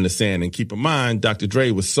drawn in the sand. And keep in mind, Dr. Dre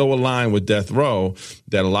was so aligned with Death Row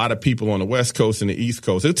that a lot of people on the West Coast and the East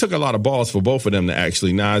Coast, it took a lot of balls for both of them to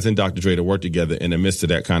actually, Nas and Dr. Dre, to work together in the midst of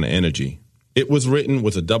that kind of energy. It Was Written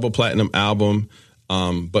was a double platinum album,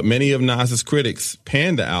 but many of Nas's critics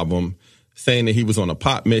panned the album, saying that he was on a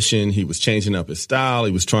pop mission. He was changing up his style.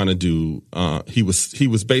 He was trying to do, he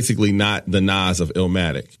was basically not the Nas of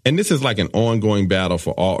Illmatic. And this is like an ongoing battle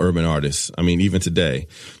for all urban artists. I mean, even today,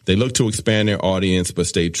 they look to expand their audience, but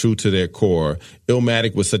stay true to their core.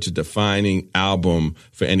 Illmatic was such a defining album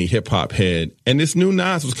for any hip hop head. And this new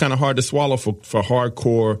Nas was kind of hard to swallow for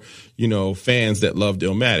hardcore, fans that loved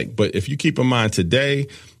Illmatic. But if you keep in mind today,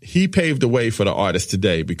 he paved the way for the artists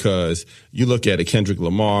today, because you look at a Kendrick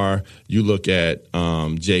Lamar, you look at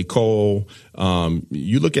J. Cole,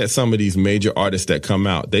 you look at some of these major artists that come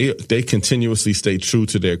out. They continuously stay true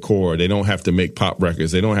to their core. They don't have to make pop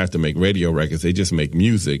records. They don't have to make radio records. They just make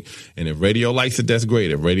music. And if radio likes it, that's great.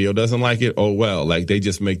 If radio doesn't like it, oh well. Like, they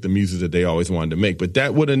just make the music that they always wanted to make. But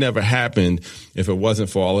that would have never happened if it wasn't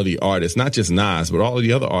for all of the artists, not just Nas, but all of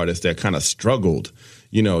the other artists that kind of struggled,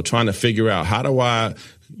 trying to figure out, how do I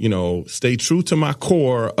stay true to my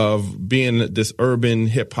core of being this urban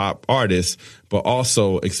hip hop artist, but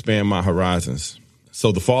also expand my horizons.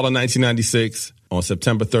 So the fall of 1996, On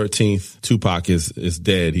September 13th, Tupac is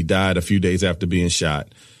dead. He died a few days after being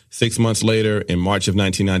shot. 6 months later, in March of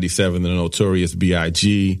 1997, the Notorious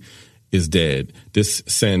B.I.G. is dead. This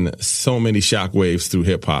sent so many shockwaves through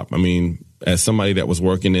hip-hop. I mean, as somebody that was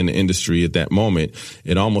working in the industry at that moment,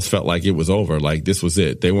 it almost felt like it was over, like this was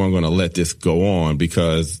it. They weren't going to let this go on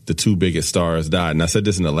because the two biggest stars died. And I said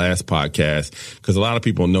this in the last podcast because a lot of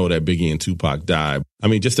people know that Biggie and Tupac died. I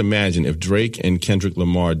mean, just imagine if Drake and Kendrick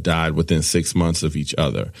Lamar died within 6 months of each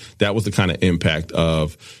other. That was the kind of impact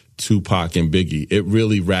of Tupac and Biggie. It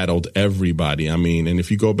really rattled everybody. I mean, and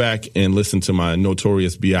if you go back and listen to my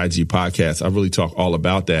Notorious B.I.G. podcast, I really talk all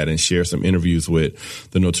about that and share some interviews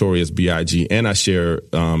with the Notorious B.I.G. And I share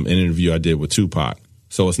an interview I did with Tupac.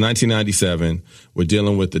 So it's 1997. We're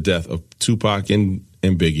dealing with the death of Tupac and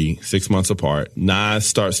Biggie, 6 months apart. Nas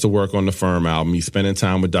starts to work on the Firm album. He's spending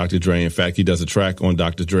time with Dr. Dre. In fact, he does a track on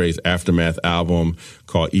Dr. Dre's Aftermath album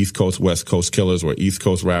called East Coast, West Coast Killers, where East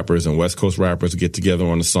Coast rappers and West Coast rappers get together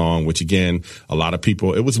on a song, which, again, a lot of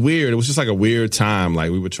people, it was weird. It was just like a weird time.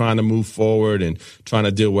 Like, we were trying to move forward and trying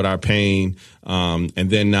to deal with our pain. And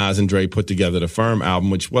then Nas and Dre put together the Firm album,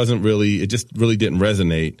 which wasn't really, it just really didn't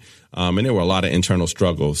resonate. And there were a lot of internal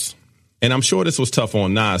struggles. And I'm sure this was tough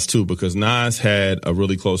on Nas, too, because Nas had a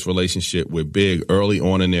really close relationship with Big early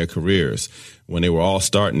on in their careers when they were all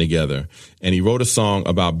starting together. And he wrote a song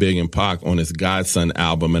about Big and Pac on his Godson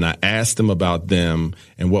album. And I asked him about them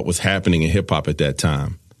and what was happening in hip-hop at that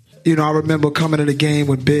time. You know, I remember coming in the game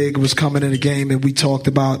when Big was coming in the game, and we talked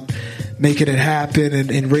about making it happen,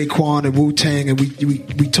 and Raekwon and Wu-Tang, and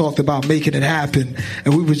we talked about making it happen.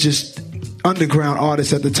 And we were just underground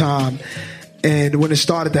artists at the time. And when it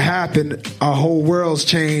started to happen, our whole world's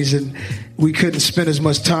changed, and we couldn't spend as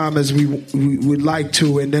much time as we would like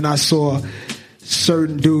to. And then I saw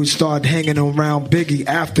certain dudes start hanging around Biggie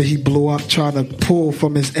after he blew up, trying to pull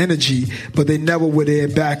from his energy, but they never were there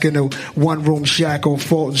back in a one-room shack on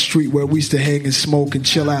Fulton Street where we used to hang and smoke and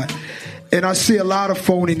chill out. And I see a lot of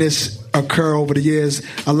phoniness occur over the years.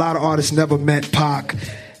 A lot of artists never met Pac,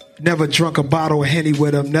 never drunk a bottle of Henny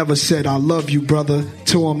with him, never said, "I love you, brother,"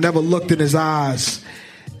 to him, never looked in his eyes.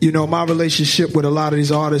 You know, my relationship with a lot of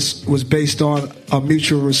these artists was based on a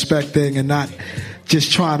mutual respect thing and not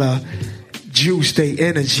just trying to juice their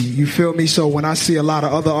energy. You feel me? So when I see a lot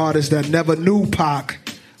of other artists that never knew Pac,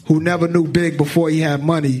 who never knew Big before he had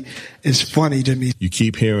money, it's funny to me. You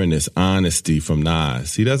keep hearing this honesty from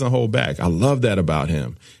Nas. He doesn't hold back. I love that about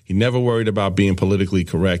him. He never worried about being politically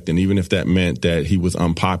correct, and even if that meant that he was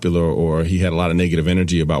unpopular or he had a lot of negative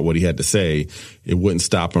energy about what he had to say, it wouldn't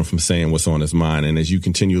stop him from saying what's on his mind. And as you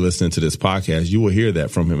continue listening to this podcast, you will hear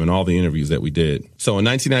that from him in all the interviews that we did. So in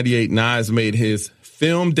 1998, Nas made his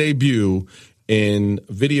film debut in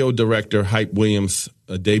video director Hype Williams'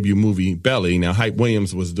 debut movie, Belly. Now, Hype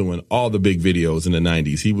Williams was doing all the big videos in the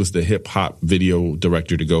 90s. He was the hip-hop video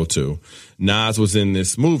director to go to. Nas was in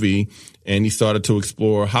this movie, and he started to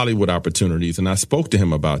explore Hollywood opportunities, and I spoke to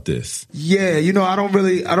him about this. Yeah, you know, I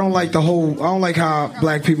don't like how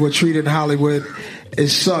black people are treated in Hollywood. It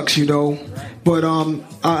sucks, you know. But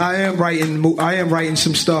I am writing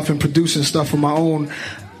some stuff and producing stuff for my own.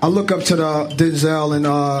 I look up to the Denzel and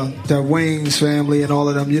the Wayans family and all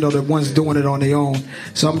of them, you know, the ones doing it on their own.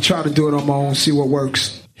 So I'm trying to do it on my own, see what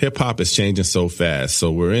works. Hip-hop is changing so fast.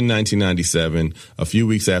 So we're in 1997, a few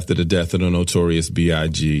weeks after the death of the Notorious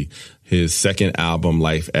B.I.G. His second album,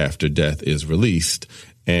 Life After Death, is released.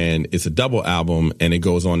 And it's a double album, and it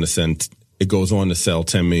goes on to sell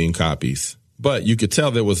 10 million copies. But you could tell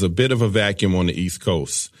there was a bit of a vacuum on the East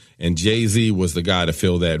Coast. And Jay-Z was the guy to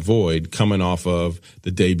fill that void, coming off of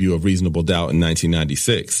the debut of Reasonable Doubt in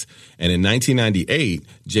 1996. And in 1998,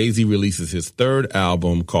 Jay-Z releases his third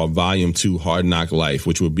album called Volume 2, Hard Knock Life,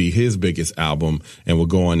 which would be his biggest album and will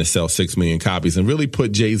go on to sell 6 million copies and really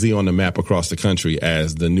put Jay-Z on the map across the country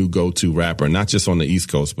as the new go-to rapper, not just on the East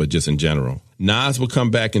Coast, but just in general. Nas would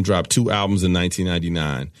come back and drop 2 albums in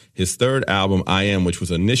 1999. His third album, I Am, which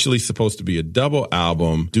was initially supposed to be a double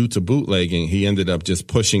album, due to bootlegging, he ended up just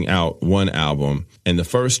pushing out 1 album. And the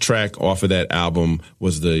first track off of that album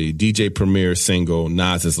was the DJ Premier single,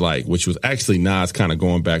 Nas Is Like, which was actually Nas kind of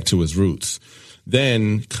going back to his roots.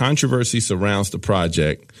 Then controversy surrounds the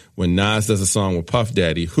project when Nas does a song with Puff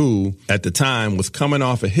Daddy, who at the time was coming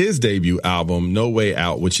off of his debut album, No Way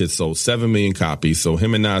Out, which had sold 7 million copies. So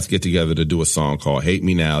him and Nas get together to do a song called Hate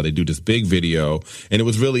Me Now. They do this big video, and it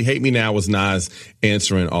was really Hate Me Now was Nas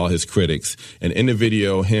answering all his critics. And in the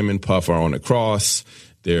video, him and Puff are on a cross.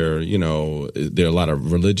 There are a lot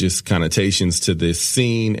of religious connotations to this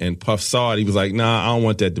scene, and Puff saw it. He was like, nah, I don't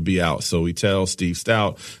want that to be out. So he tells Steve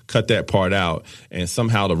Stoute, cut that part out. And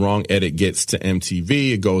somehow the wrong edit gets to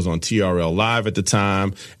MTV. It goes on TRL Live at the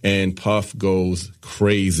time, and Puff goes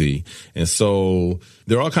crazy. And so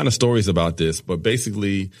there are all kind of stories about this, but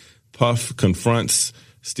basically Puff confronts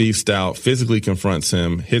Steve Stoute, physically confronts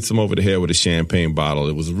him, hits him over the head with a champagne bottle.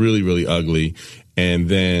 It was really, really ugly. And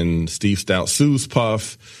then Steve Stoute sues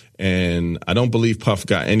Puff, and I don't believe Puff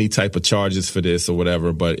got any type of charges for this or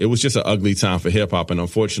whatever, but it was just an ugly time for hip-hop, and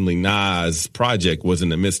unfortunately Nas' project was in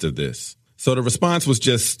the midst of this. So the response was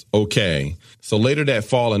just okay. So later that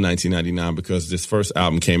fall in 1999, because this first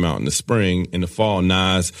album came out in the spring, in the fall,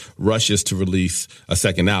 Nas rushes to release a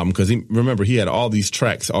second album because he had all these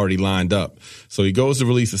tracks already lined up. So he goes to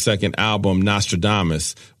release a second album,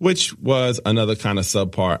 Nostradamus, which was another kind of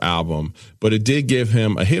subpar album, but it did give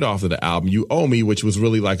him a hit off of the album, You Owe Me, which was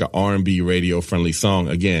really like an R&B radio-friendly song.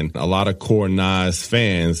 Again, a lot of core Nas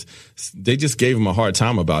fans, they just gave him a hard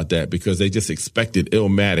time about that because they just expected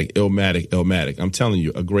Illmatic. I'm telling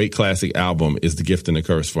you, a great classic album is the gift and the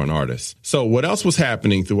curse for an artist. So what else was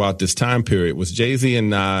happening throughout this time period was Jay-Z and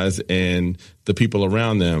Nas and the people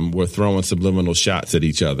around them were throwing subliminal shots at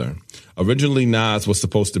each other. Originally, Nas was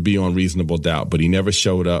supposed to be on Reasonable Doubt, but he never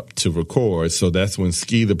showed up to record. So that's when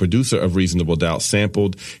Ski, the producer of Reasonable Doubt,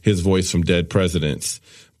 sampled his voice from Dead Presidents.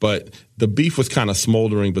 But the beef was kind of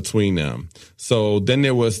smoldering between them. So then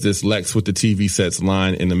there was this Lex with the TV sets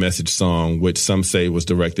line in the Message song, which some say was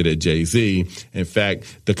directed at Jay-Z. In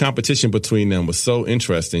fact, the competition between them was so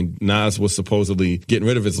interesting. Nas was supposedly getting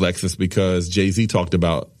rid of his Lexus because Jay-Z talked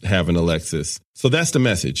about having a Lexus. So that's the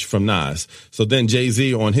message from Nas. So then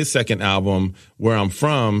Jay-Z on his second album, Where I'm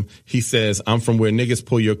From, he says, I'm from where niggas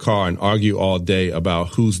pull your car and argue all day about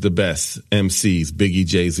who's the best MCs, Biggie,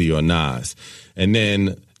 Jay-Z, or Nas. And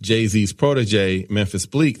then Jay-Z's protege, Memphis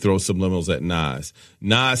Bleek, throws subliminals at Nas.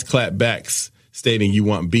 Nas clapbacks stating you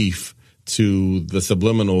want beef to the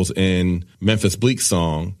subliminals in Memphis Bleek's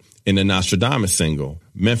song in the Nostradamus single.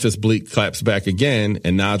 Memphis Bleek claps back again,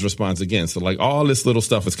 and Nas responds again. So, like, all this little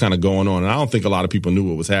stuff is kind of going on, and I don't think a lot of people knew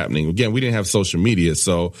what was happening. Again, we didn't have social media,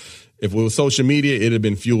 so if it was social media, it had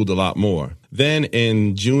been fueled a lot more. Then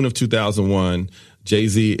in June of 2001,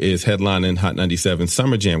 Jay-Z is headlining Hot 97's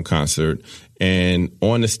Summer Jam concert, and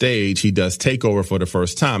on the stage, he does Takeover for the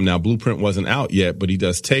first time. Now, Blueprint wasn't out yet, but he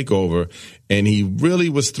does Takeover, and he really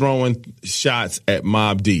was throwing shots at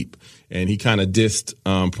Mobb Deep, and he kind of dissed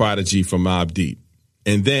Prodigy for Mobb Deep.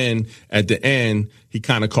 And then at the end, he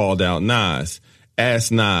kind of called out Nas.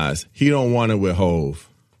 Ask Nas. He don't want it with Hove.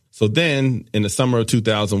 So then, in the summer of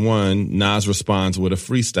 2001, Nas responds with a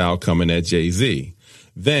freestyle coming at Jay-Z.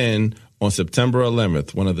 Then, on September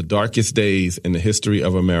 11th, one of the darkest days in the history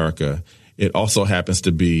of America, it also happens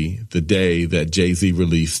to be the day that Jay-Z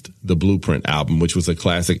released the Blueprint album, which was a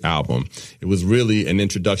classic album. It was really an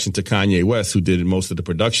introduction to Kanye West, who did most of the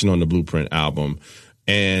production on the Blueprint album.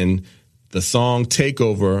 And the song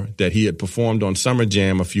Takeover that he had performed on Summer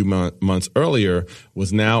Jam a few months earlier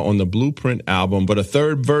was now on the Blueprint album, but a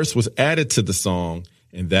third verse was added to the song,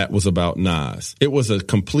 and that was about Nas. It was a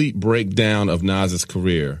complete breakdown of Nas's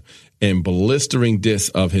career and blistering diss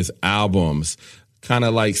of his albums, kind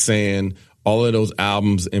of like saying all of those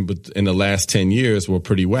albums in the last 10 years were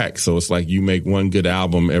pretty whack. So it's like you make one good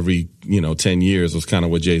album every, 10 years was kind of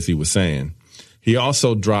what Jay-Z was saying. He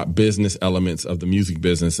also dropped business elements of the music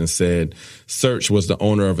business and said Search was the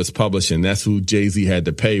owner of his publishing. That's who Jay-Z had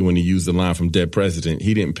to pay when he used the line from Dead President.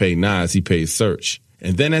 He didn't pay Nas, he paid Search.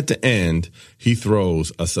 And then at the end, he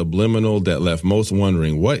throws a subliminal that left most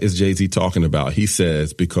wondering, what is Jay-Z talking about? He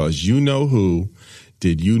says, because you know who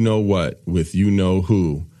did you know what with you know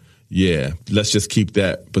who. Yeah, let's just keep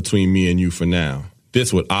that between me and you for now.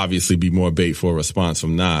 This would obviously be more bait for a response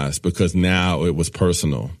from Nas because now it was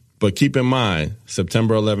personal. But keep in mind,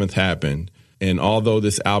 September 11th happened, and although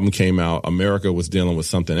this album came out, America was dealing with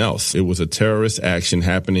something else. It was a terrorist action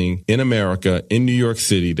happening in America, in New York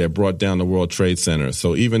City, that brought down the World Trade Center.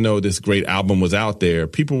 So even though this great album was out there,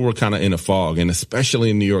 people were kind of in a fog, and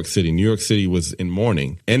especially in New York City. New York City was in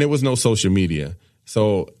mourning, and there was no social media.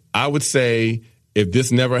 So I would say if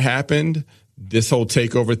this never happened, this whole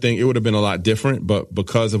takeover thing, it would have been a lot different. But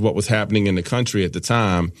because of what was happening in the country at the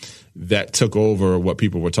time, that took over what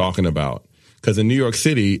people were talking about. Because in New York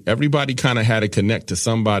City, everybody kind of had to connect to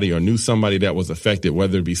somebody or knew somebody that was affected,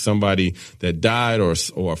 whether it be somebody that died or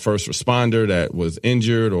a first responder that was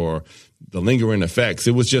injured or the lingering effects.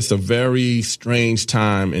 It was just a very strange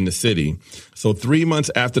time in the city. So 3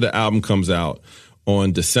 months after the album comes out,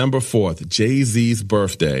 on December 4th, Jay-Z's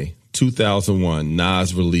birthday, 2001,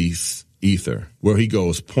 Nas released Ether, where he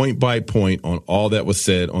goes point by point on all that was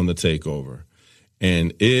said on the takeover.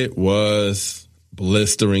 And it was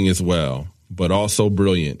blistering as well, but also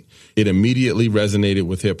brilliant. It immediately resonated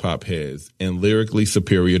with hip-hop heads and lyrically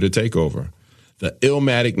superior to Takeover. The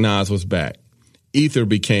Illmatic Nas was back. Ether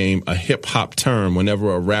became a hip-hop term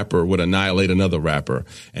whenever a rapper would annihilate another rapper.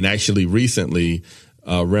 And actually recently,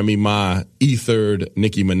 Remy Ma ethered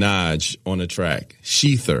Nicki Minaj on a track,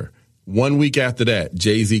 Sheether. 1 week after that,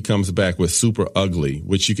 Jay-Z comes back with Super Ugly,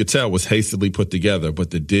 which you could tell was hastily put together, but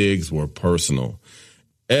the digs were personal.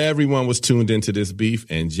 Everyone was tuned into this beef,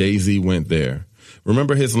 and Jay-Z went there.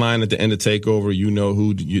 Remember his line at the end of Takeover, you know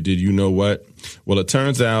who, you know what? Well, it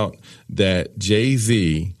turns out that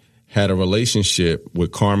Jay-Z had a relationship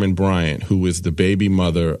with Carmen Bryant, who is the baby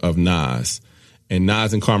mother of Nas. And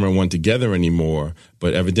Nas and Carmen weren't together anymore,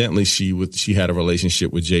 but evidently she had a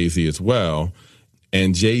relationship with Jay-Z as well.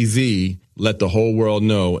 And Jay-Z let the whole world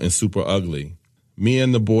know in Super Ugly, me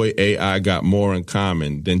and the boy AI got more in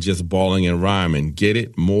common than just balling and rhyming. Get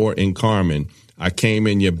it? More in Carmen. I came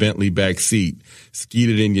in your Bentley back seat,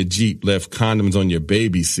 skeeted in your Jeep, left condoms on your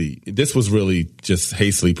baby seat. This was really just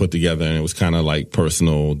hastily put together, and it was kind of like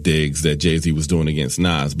personal digs that Jay-Z was doing against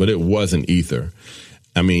Nas, but it wasn't Ether.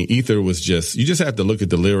 I mean, Ether was just, you just have to look at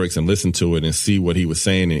the lyrics and listen to it and see what he was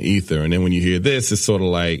saying in Ether. And then when you hear this, it's sort of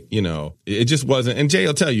like, you know, it just wasn't, and Jay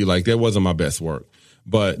will tell you, like, that wasn't my best work.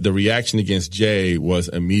 But the reaction against Jay was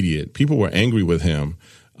immediate. People were angry with him.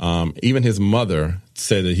 Even his mother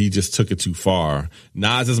said that he just took it too far.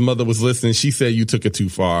 Nas's mother was listening. She said, you took it too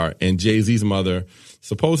far. And Jay-Z's mother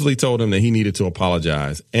supposedly told him that he needed to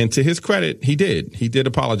apologize. And to his credit, he did. He did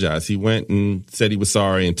apologize. He went and said he was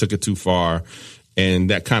sorry and took it too far. And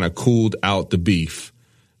that kind of cooled out the beef.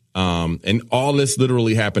 And all this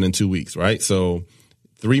literally happened in 2 weeks, right? So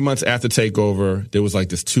 3 months after Takeover, there was like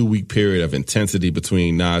this 2-week period of intensity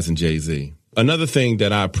between Nas and Jay-Z. Another thing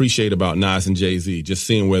that I appreciate about Nas and Jay-Z, just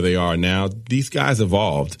seeing where they are now, these guys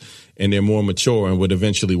evolved and they're more mature and would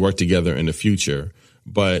eventually work together in the future.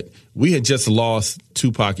 But we had just lost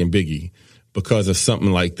Tupac and Biggie because of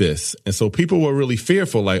something like this. And so people were really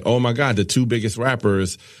fearful, like, oh my God, the two biggest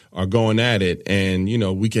rappers are going at it and, you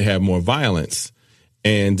know, we could have more violence.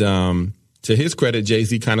 And to his credit,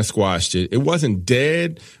 Jay-Z kind of squashed it. It wasn't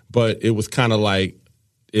dead, but it was kind of like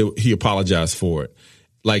he apologized for it.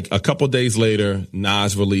 Like a couple days later,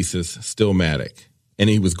 Nas releases Stillmatic. And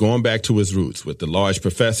he was going back to his roots with the Large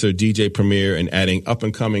Professor, DJ Premier, and adding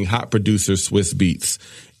up-and-coming hot producer Swiss Beats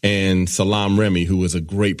and Salaam Remi, who was a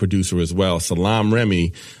great producer as well. Salaam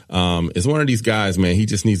Remi is one of these guys, man, he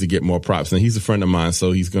just needs to get more props. And he's a friend of mine,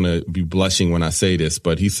 so he's going to be blushing when I say this,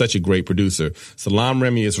 but he's such a great producer. Salaam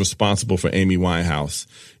Remi is responsible for Amy Winehouse.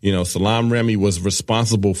 You know, Salaam Remi was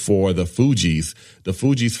responsible for the Fugees. The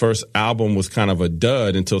Fugees' first album was kind of a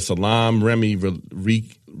dud until Salaam Remi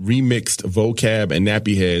remixed Vocab and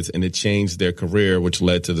Nappy Heads, and it changed their career, which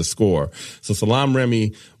led to the score. So Salaam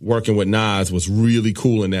Remi working with Nas was really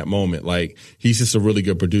cool in that moment. Like, he's just a really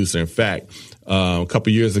good producer. In fact, a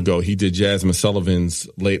couple years ago, he did Jasmine Sullivan's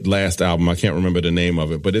last album. I can't remember the name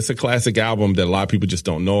of it, but it's a classic album that a lot of people just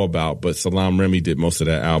don't know about, but Salaam Remi did most of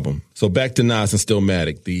that album. So back to Nas and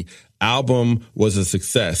Stillmatic. The album was a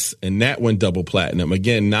success, and that went double platinum.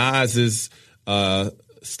 Again, Nas's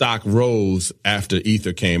stock rose after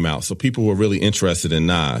Ether came out, so people were really interested in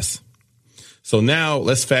Nas. So now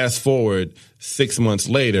let's fast forward 6 months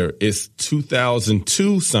later. It's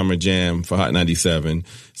 2002 Summer Jam for Hot 97.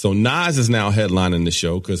 So Nas is now headlining the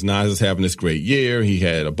show because Nas is having this great year. He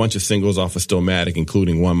had a bunch of singles off of Stillmatic,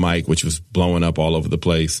 including One Mic, which was blowing up all over the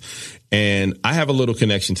place. And I have a little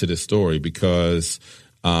connection to this story because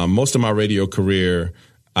most of my radio career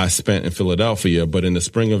I spent in Philadelphia, but in the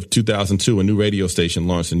spring of 2002, a new radio station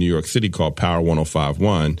launched in New York City called Power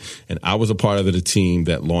 105.1, and I was a part of the team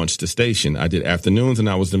that launched the station. I did afternoons, and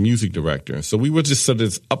I was the music director. So we were just sort of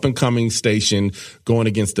this up-and-coming station going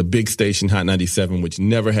against the big station, Hot 97, which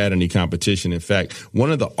never had any competition. In fact, one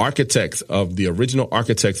of the original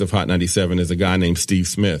architects of Hot 97 is a guy named Steve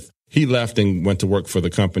Smith. He left and went to work for the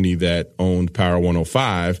company that owned Power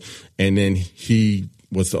 105, and then he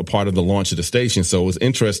was a part of the launch of the station. So it was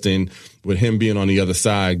interesting with him being on the other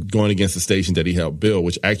side, going against the station that he helped build,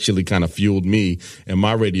 which actually kind of fueled me in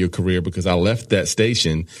my radio career because I left that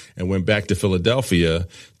station and went back to Philadelphia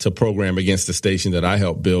to program against the station that I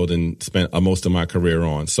helped build and spent most of my career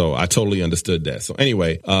on. So I totally understood that. So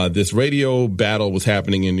anyway, this radio battle was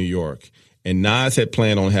happening in New York, and Nas had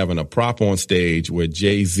planned on having a prop on stage where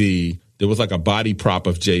Jay-Z, there was like a body prop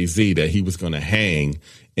of Jay-Z that he was going to hang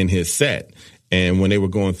in his set. And when they were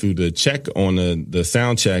going through the check on the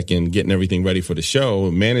sound check and getting everything ready for the show,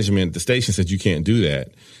 management at the station said, you can't do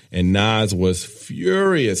that. And Nas was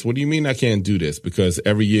furious. What do you mean I can't do this? Because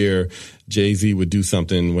every year Jay-Z would do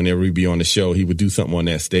something whenever he'd be on the show. He would do something on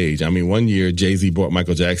that stage. I mean, one year Jay-Z brought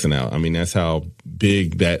Michael Jackson out. I mean, that's how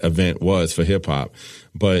big that event was for hip hop.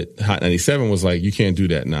 But Hot 97 was like, you can't do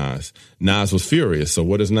that, Nas. Nas was furious. So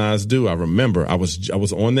what does Nas do? I remember I was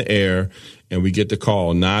on the air and we get the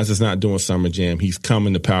call. Nas is not doing Summer Jam. He's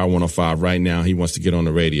coming to Power 105 right now. He wants to get on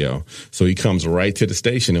the radio. So he comes right to the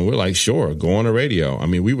station and we're like, sure, go on the radio. I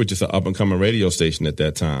mean, we were just an up and coming radio station at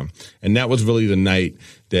that time. And that was really the night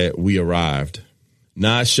that we arrived.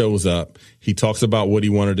 Nas shows up. He talks about what he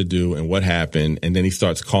wanted to do and what happened. And then he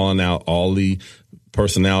starts calling out all the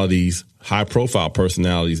personalities, high-profile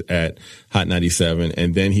personalities at Hot 97,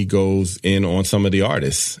 and then he goes in on some of the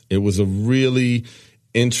artists. It was a really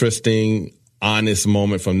interesting, honest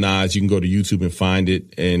moment from Nas. You can go to YouTube and find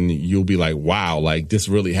it, and you'll be like, wow, like, this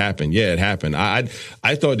really happened. Yeah, it happened. I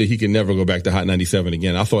thought that he could never go back to Hot 97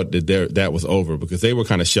 again. I thought that that was over because they were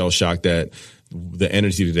kind of shell-shocked at the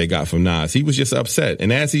energy that they got from Nas. He was just upset,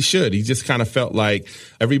 and as he should. He just kind of felt like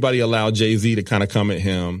everybody allowed Jay-Z to kind of come at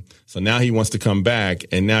him. So now he wants to come back,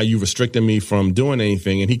 and now you restricted me from doing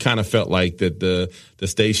anything. And he kind of felt like that the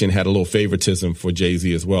station had a little favoritism for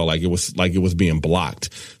Jay-Z as well, like it was being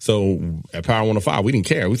blocked. So at Power 105, we didn't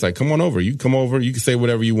care. We was like, come on over. You come over. You can say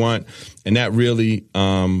whatever you want. And that really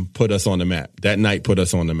put us on the map. That night put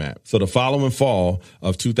us on the map. So the following fall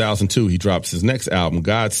of 2002, he drops his next album,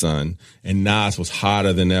 Godson, and Nas was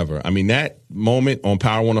hotter than ever. I mean, that moment on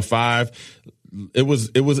Power 105,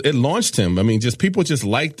 it launched him. I mean, just people just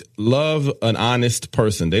love an honest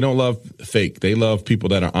person. They don't love fake. They love people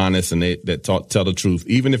that are honest and that tell the truth,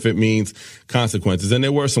 even if it means consequences. And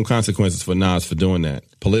there were some consequences for Nas for doing that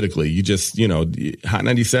politically. Hot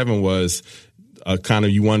 97 was kind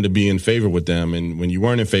of, you wanted to be in favor with them, and when you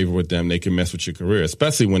weren't in favor with them, they could mess with your career,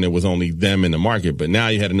 especially when it was only them in the market. But now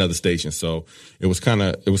you had another station, so it was kind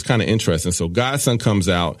of interesting. So Godson comes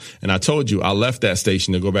out, and I told you I left that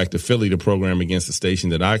station to go back to Philly to program against the station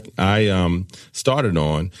that I started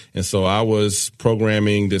on, and so I was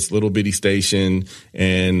programming this little bitty station,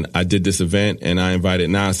 and I did this event, and I invited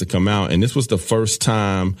Nas to come out, and this was the first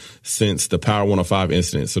time since the Power 105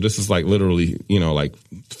 incident. So this is like literally, like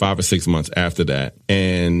 5 or 6 months after that.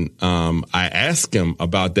 And I asked him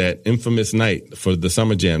about that infamous night for the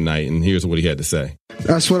Summer Jam night, and here's what he had to say.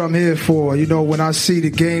 That's what I'm here for. When I see the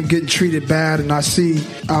game getting treated bad and I see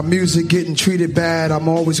our music getting treated bad, I'm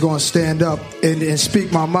always going to stand up and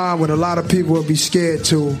speak my mind when a lot of people will be scared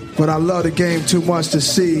to. But I love the game too much to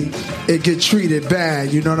see it get treated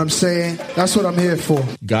bad. You know what I'm saying? That's what I'm here for.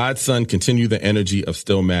 Godson continued the energy of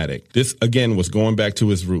Stillmatic. This, again, was going back to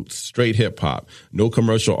his roots. Straight hip-hop. No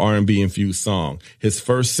commercial R&B infused song. His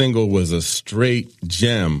first single was a straight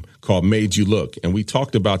gem called Made You Look. And we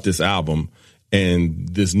talked about this album and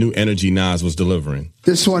this new energy Nas was delivering.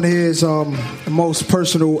 This one here is the most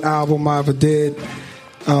personal album I ever did.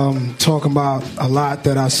 Talking about a lot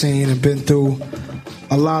that I've seen and been through.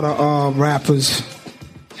 A lot of rappers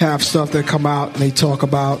have stuff that come out and they talk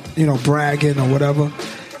about, bragging or whatever.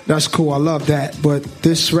 That's cool. I love that. But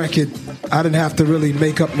this record, I didn't have to really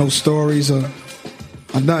make up no stories or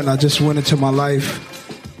nothing. I just went into my life.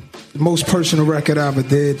 The most personal record I ever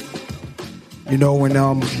did. When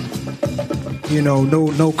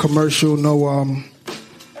no commercial, no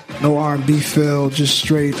R&B feel, just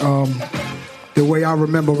straight the way I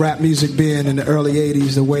remember rap music being in the early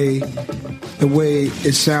 80s, the way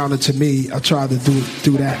it sounded to me. I tried to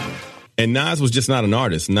do that. And Nas was just not an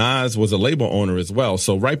artist. Nas was a label owner as well.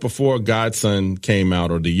 So right before Godson came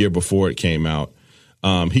out, or the year before it came out,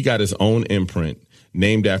 he got his own imprint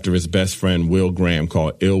named after his best friend Will Graham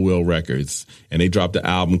called Ill Will Records. And they dropped the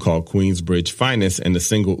album called Queensbridge Finest and the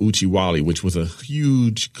single Uchi Wally, which was a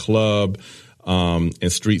huge club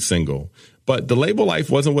and street single. But the label life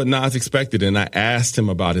wasn't what Nas expected, and I asked him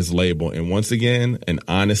about his label, and once again, an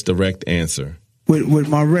honest, direct answer. With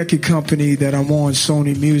my record company that I'm on,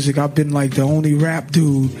 Sony Music, I've been like the only rap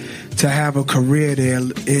dude to have a career there,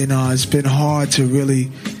 and it's been hard to really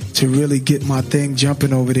get my thing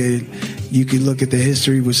jumping over there. You can look at the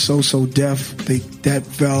history with So Def. That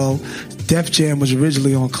fell. Def Jam was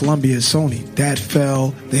originally on Columbia and Sony. That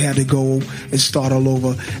fell. They had to go and start all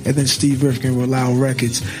over. And then Steve Rifkin with Loud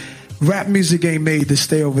Records. Rap music ain't made to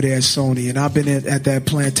stay over there at Sony. And I've been at that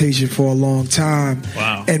plantation for a long time.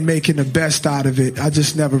 Wow. And making the best out of it. I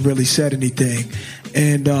just never really said anything.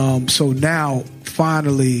 And so now,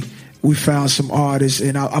 finally, we found some artists,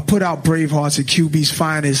 and I put out Bravehearts and QB's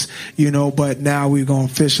Finest, but now we're going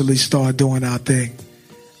to officially start doing our thing.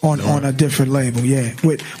 on a different label, yeah,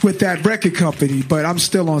 with that record company. But I'm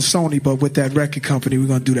still on Sony, but with that record company, we're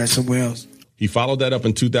going to do that somewhere else. He followed that up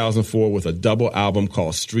in 2004 with a double album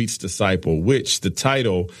called Street's Disciple, which the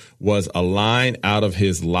title was a line out of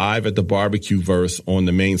his Live at the Barbecue verse on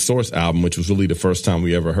the Main Source album, which was really the first time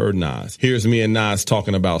we ever heard Nas. Here's me and Nas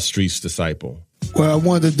talking about Street's Disciple. Well, I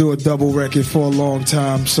wanted to do a double record for a long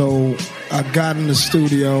time, so I got in the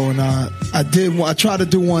studio and I tried to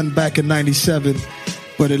do one back in '97,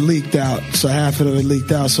 but it leaked out. So half of it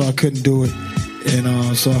leaked out, so I couldn't do it.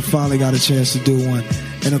 And so I finally got a chance to do one.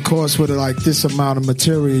 And of course, with like this amount of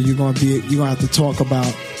material, you're gonna have to talk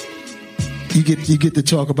about. You get to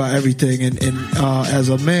talk about everything, and as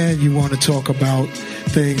a man, you want to talk about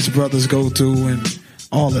things brothers go through and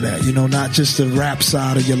all of that. You know, not just the rap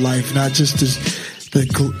side of your life, not just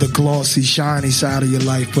the glossy, shiny side of your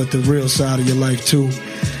life, but the real side of your life too.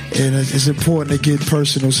 And it's important to get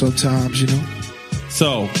personal sometimes, you know.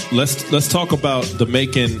 So let's talk about the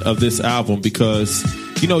making of this album, because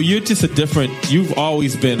you know you're just you've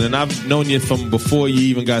always been, and I've known you from before you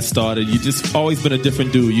even got started. You just always been a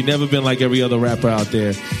different dude. You never been like every other rapper out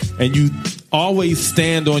there, and you always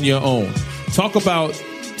stand on your own. Talk about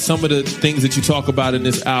some of the things that you talk about in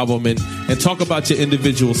this album, and talk about your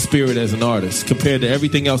individual spirit as an artist compared to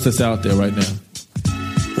everything else that's out there right now.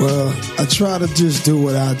 Well, I try to just do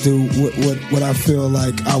what I do, what I feel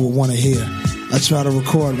like I would want to hear. I try to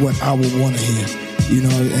record what I would want to hear, you know,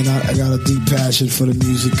 and I got a deep passion for the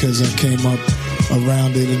music because I came up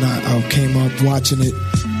around it, and I came up watching it,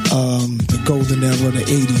 the golden era of the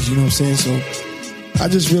 80s, you know what I'm saying? So I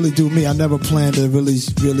just really do me. I never planned to really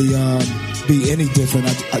be any different.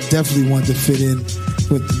 I definitely want to fit in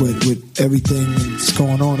with everything that's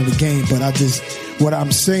going on in the game, but what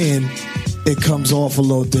I'm saying, it comes off a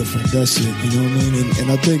little different. That's it, you know what I mean?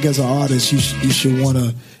 And I think as an artist, you should want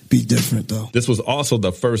to be different, though. This was also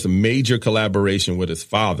the first major collaboration with his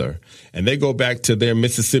father, and they go back to their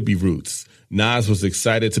Mississippi roots. Nas was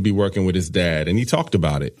excited to be working with his dad, and he talked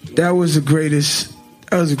about it. That was the greatest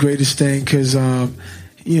thing because,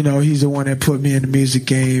 you know, he's the one that put me in the music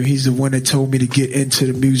game. He's the one that told me to get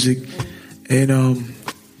into the music. And,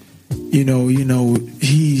 you know,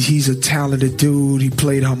 he's a talented dude. He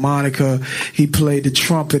played harmonica, he played the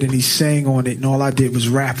trumpet, and he sang on it, and all I did was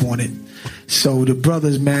rap on it. So the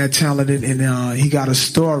brother's mad talented, and he got a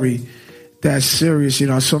story that's serious. You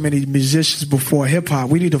know, so many musicians before hip-hop,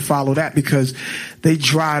 we need to follow that because they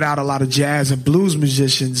dried out a lot of jazz and blues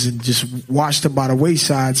musicians and just washed them by the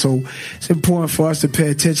wayside. So it's important for us to pay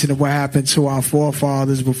attention to what happened to our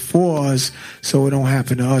forefathers before us so it don't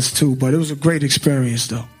happen to us too. But it was a great experience,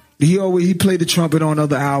 though. He played the trumpet on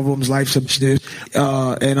other albums, Life's a Bitch,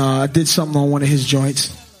 and I did something on one of his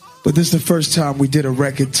joints. But this is the first time we did a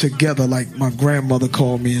record together. Like my grandmother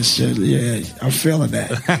called me and said, "Yeah, I'm feeling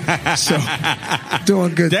that." So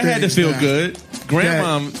doing good. That had to feel good.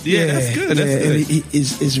 Grandma, yeah, that's good. Yeah, that's good. And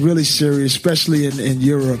it's really serious, especially in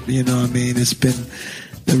Europe. You know what I mean? It's been.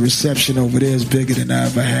 The reception over there is bigger than I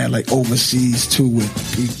ever had, like overseas too,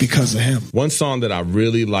 because of him. One song that I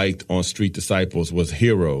really liked on Street Disciples was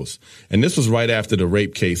Heroes. And this was right after the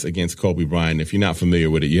rape case against Kobe Bryant. If you're not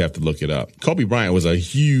familiar with it, you have to look it up. Kobe Bryant was a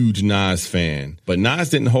huge Nas fan, but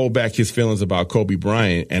Nas didn't hold back his feelings about Kobe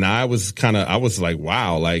Bryant. And I was like,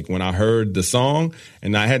 wow, like when I heard the song,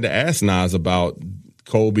 and I had to ask Nas about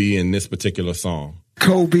Kobe and this particular song.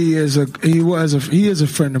 Kobe he is a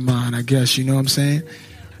friend of mine, I guess, you know what I'm saying?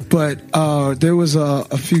 But there was a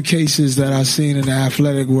few cases that I've seen in the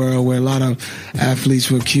athletic world where a lot of athletes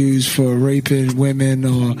were accused for raping women,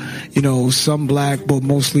 or, you know, some black but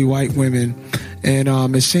mostly white women. And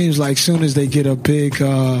it seems like soon as they get a big,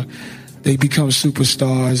 they become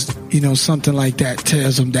superstars, you know, something like that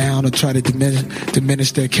tears them down or try to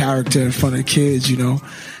diminish their character in front of kids, you know.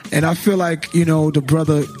 And I feel like, you know, the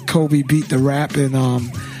brother Kobe beat the rap,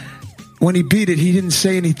 and when he beat it, he didn't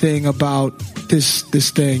say anything about this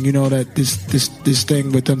thing, you know, that this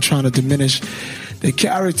thing with them trying to diminish their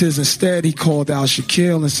characters. Instead, he called out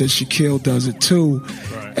Shaquille and said Shaquille does it too.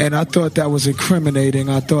 Right. And I thought that was incriminating.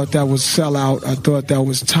 I thought that was sellout. I thought that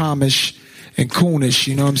was Thomish and coonish,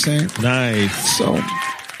 you know what I'm saying? Nice. So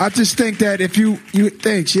I just think that if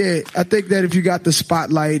I think that if you got the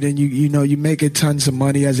spotlight and you know, you making tons of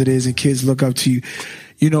money as it is and kids look up to you,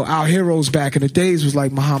 you know, our heroes back in the days was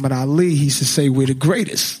like Muhammad Ali. He used to say we're the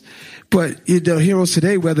greatest. But the heroes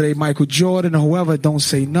today, whether they Michael Jordan or whoever, don't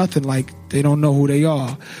say nothing like They don't know who they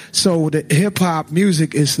are. So the hip hop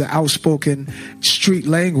music is the outspoken street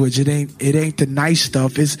language. It ain't the nice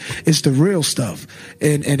stuff. It's the real stuff.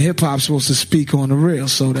 And hip hop's supposed to speak on the real.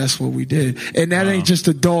 So that's what we did. And that ain't just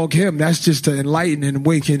to dog him. That's just to enlighten and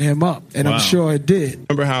waken him up. And I'm sure it did.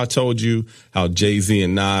 Remember how I told you how Jay-Z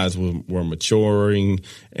and Nas were maturing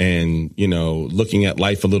and, you know, looking at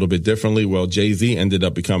life a little bit differently? Well, Jay-Z ended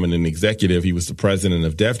up becoming an executive. He was the president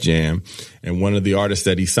of Def Jam. And one of the artists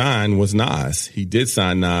that he signed was Nas. He did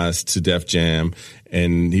sign Nas to Def Jam,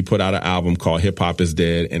 and he put out an album called Hip Hop Is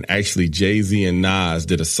Dead. And actually, Jay-Z and Nas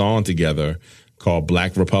did a song together called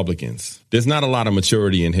Black Republicans. There's not a lot of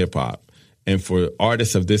maturity in hip hop. And for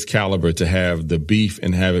artists of this caliber to have the beef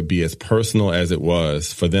and have it be as personal as it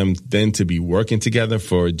was, for them then to be working together,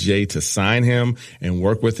 for Jay to sign him and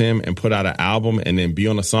work with him and put out an album and then be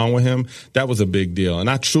on a song with him, that was a big deal. And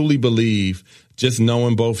I truly believe, just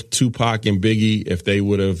knowing both Tupac and Biggie, if they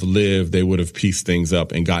would have lived, they would have pieced things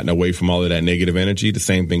up and gotten away from all of that negative energy. The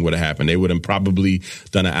same thing would have happened. They would have probably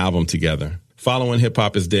done an album together. Following Hip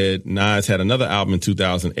Hop Is Dead, Nas had another album in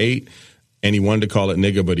 2008. And he wanted to call it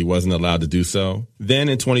Nigga, but he wasn't allowed to do so. Then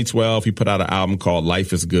in 2012, he put out an album called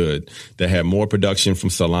Life Is Good that had more production from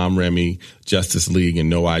Salaam Remi, Justice League, and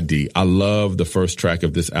No ID. I love the first track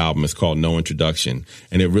of this album. It's called No Introduction,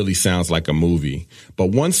 and it really sounds like a movie. But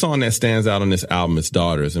one song that stands out on this album is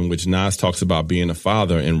Daughters, in which Nas talks about being a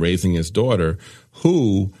father and raising his daughter,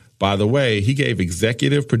 who, by the way, he gave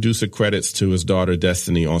executive producer credits to his daughter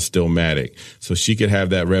Destiny on Stillmatic so she could have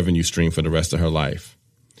that revenue stream for the rest of her life.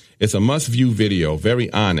 It's a must-view video,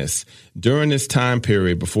 very honest. During this time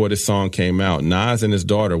period before this song came out, Nas and his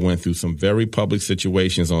daughter went through some very public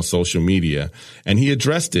situations on social media, and he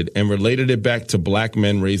addressed it and related it back to black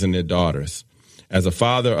men raising their daughters. As a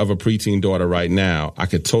father of a preteen daughter right now, I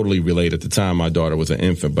could totally relate. At the time my daughter was an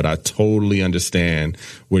infant, but I totally understand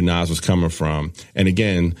where Nas was coming from. And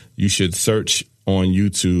again, you should search on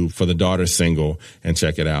YouTube for the Daughter single and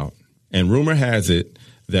check it out. And rumor has it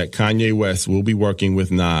that Kanye West will be working with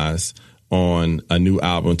Nas on a new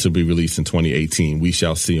album to be released in 2018. We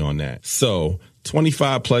shall see on that. So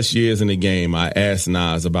 25 plus years in the game, I asked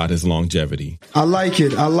Nas about his longevity. I like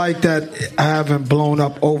it. I like that I haven't blown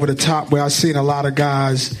up over the top where I've seen a lot of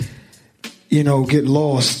guys, you know, get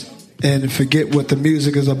lost and forget what the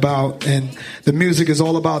music is about. And the music is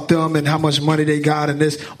all about them and how much money they got, and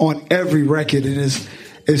this on every record. And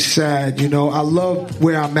it's sad, you know. I love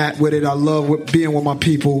where I'm at with it. I love being with my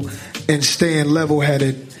people and staying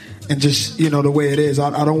level-headed and just, you know, the way it is.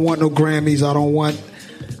 I don't want no Grammys. I don't want,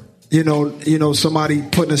 you know, somebody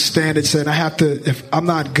putting a standard saying I have to, if I'm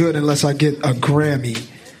not good unless I get a Grammy.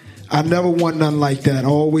 I never want nothing like that. I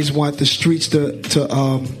always want the streets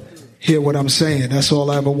to hear what I'm saying. That's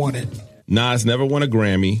all I ever wanted. Nas never won a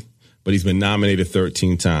Grammy, but he's been nominated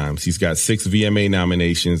 13 times. He's got 6 VMA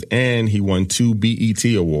nominations, and he won 2 BET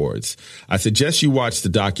Awards. I suggest you watch the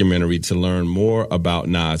documentary to learn more about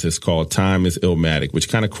Nas. It's called Time is Illmatic, which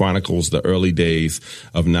kind of chronicles the early days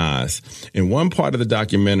of Nas. In one part of the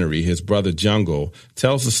documentary, his brother Jungle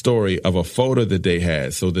tells the story of a photo that they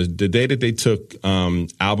had. So the day that they took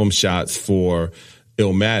album shots for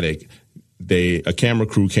Illmatic, a camera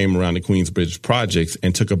crew came around the Queensbridge Projects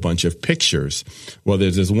and took a bunch of pictures. Well,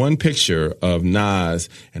 there's this one picture of Nas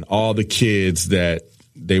and all the kids that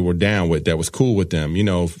they were down with, that was cool with them, you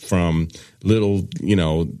know, from little,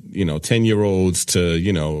 10-year-olds to,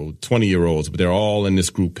 20-year-olds, but they're all in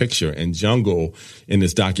this group picture. And Jungle in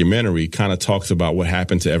this documentary kind of talks about what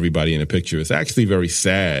happened to everybody in the picture. It's actually very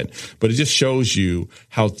sad, but it just shows you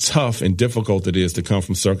how tough and difficult it is to come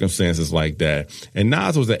from circumstances like that. And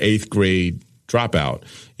Nas was an 8th grade dropout.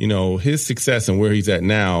 You know, his success and where he's at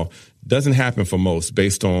now doesn't happen for most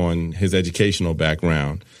based on his educational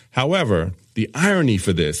background. However, the irony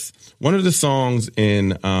for this, one of the songs in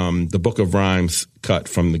the Book of Rhymes cut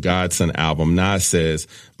from the Godson album, Nas says,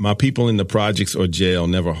 "My people in the projects or jail,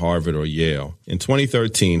 never Harvard or Yale." In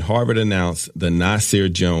 2013, Harvard announced the Nasir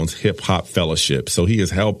Jones Hip Hop Fellowship. So he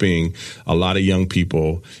is helping a lot of young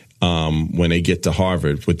people when they get to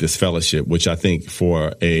Harvard with this fellowship, which I think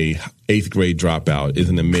for a 8th grade dropout is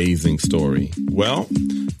an amazing story. Well,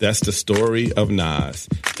 that's the story of Nas.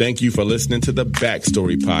 Thank you for listening to the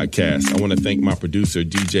Backstory Podcast. I want to thank my producer,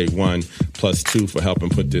 DJ1+2, for helping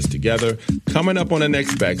put this together. Coming up on the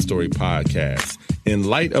next Backstory Podcast, in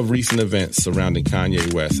light of recent events surrounding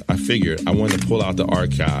Kanye West, I figured I wanted to pull out the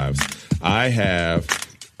archives. I have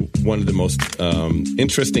one of the most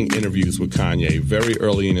interesting interviews with Kanye very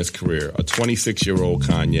early in his career, a 26-year-old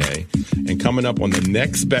Kanye. And coming up on the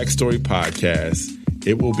next Backstory Podcast,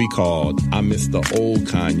 it will be called I Miss the Old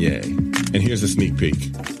Kanye. And here's a sneak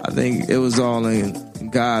peek. I think it was all in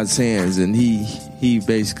God's hands, and he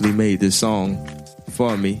basically made this song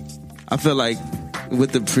for me. I feel like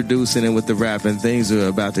with the producing and with the rapping, things are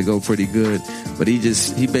about to go pretty good. But he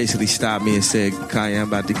basically stopped me and said, Kanye, I'm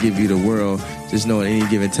about to give you the world. Just know at any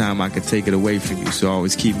given time I could take it away from you. So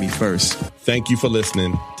always keep me first. Thank you for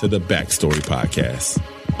listening to the Backstory Podcast.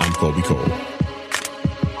 I'm Kobe Cole.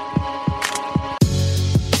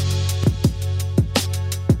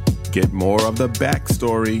 Get more of the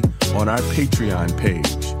Backstory on our Patreon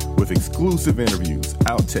page with exclusive interviews,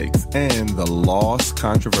 outtakes, and the Lost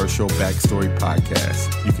Controversial Backstory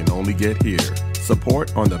Podcast you can only get here.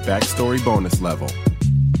 Support on the Backstory bonus level.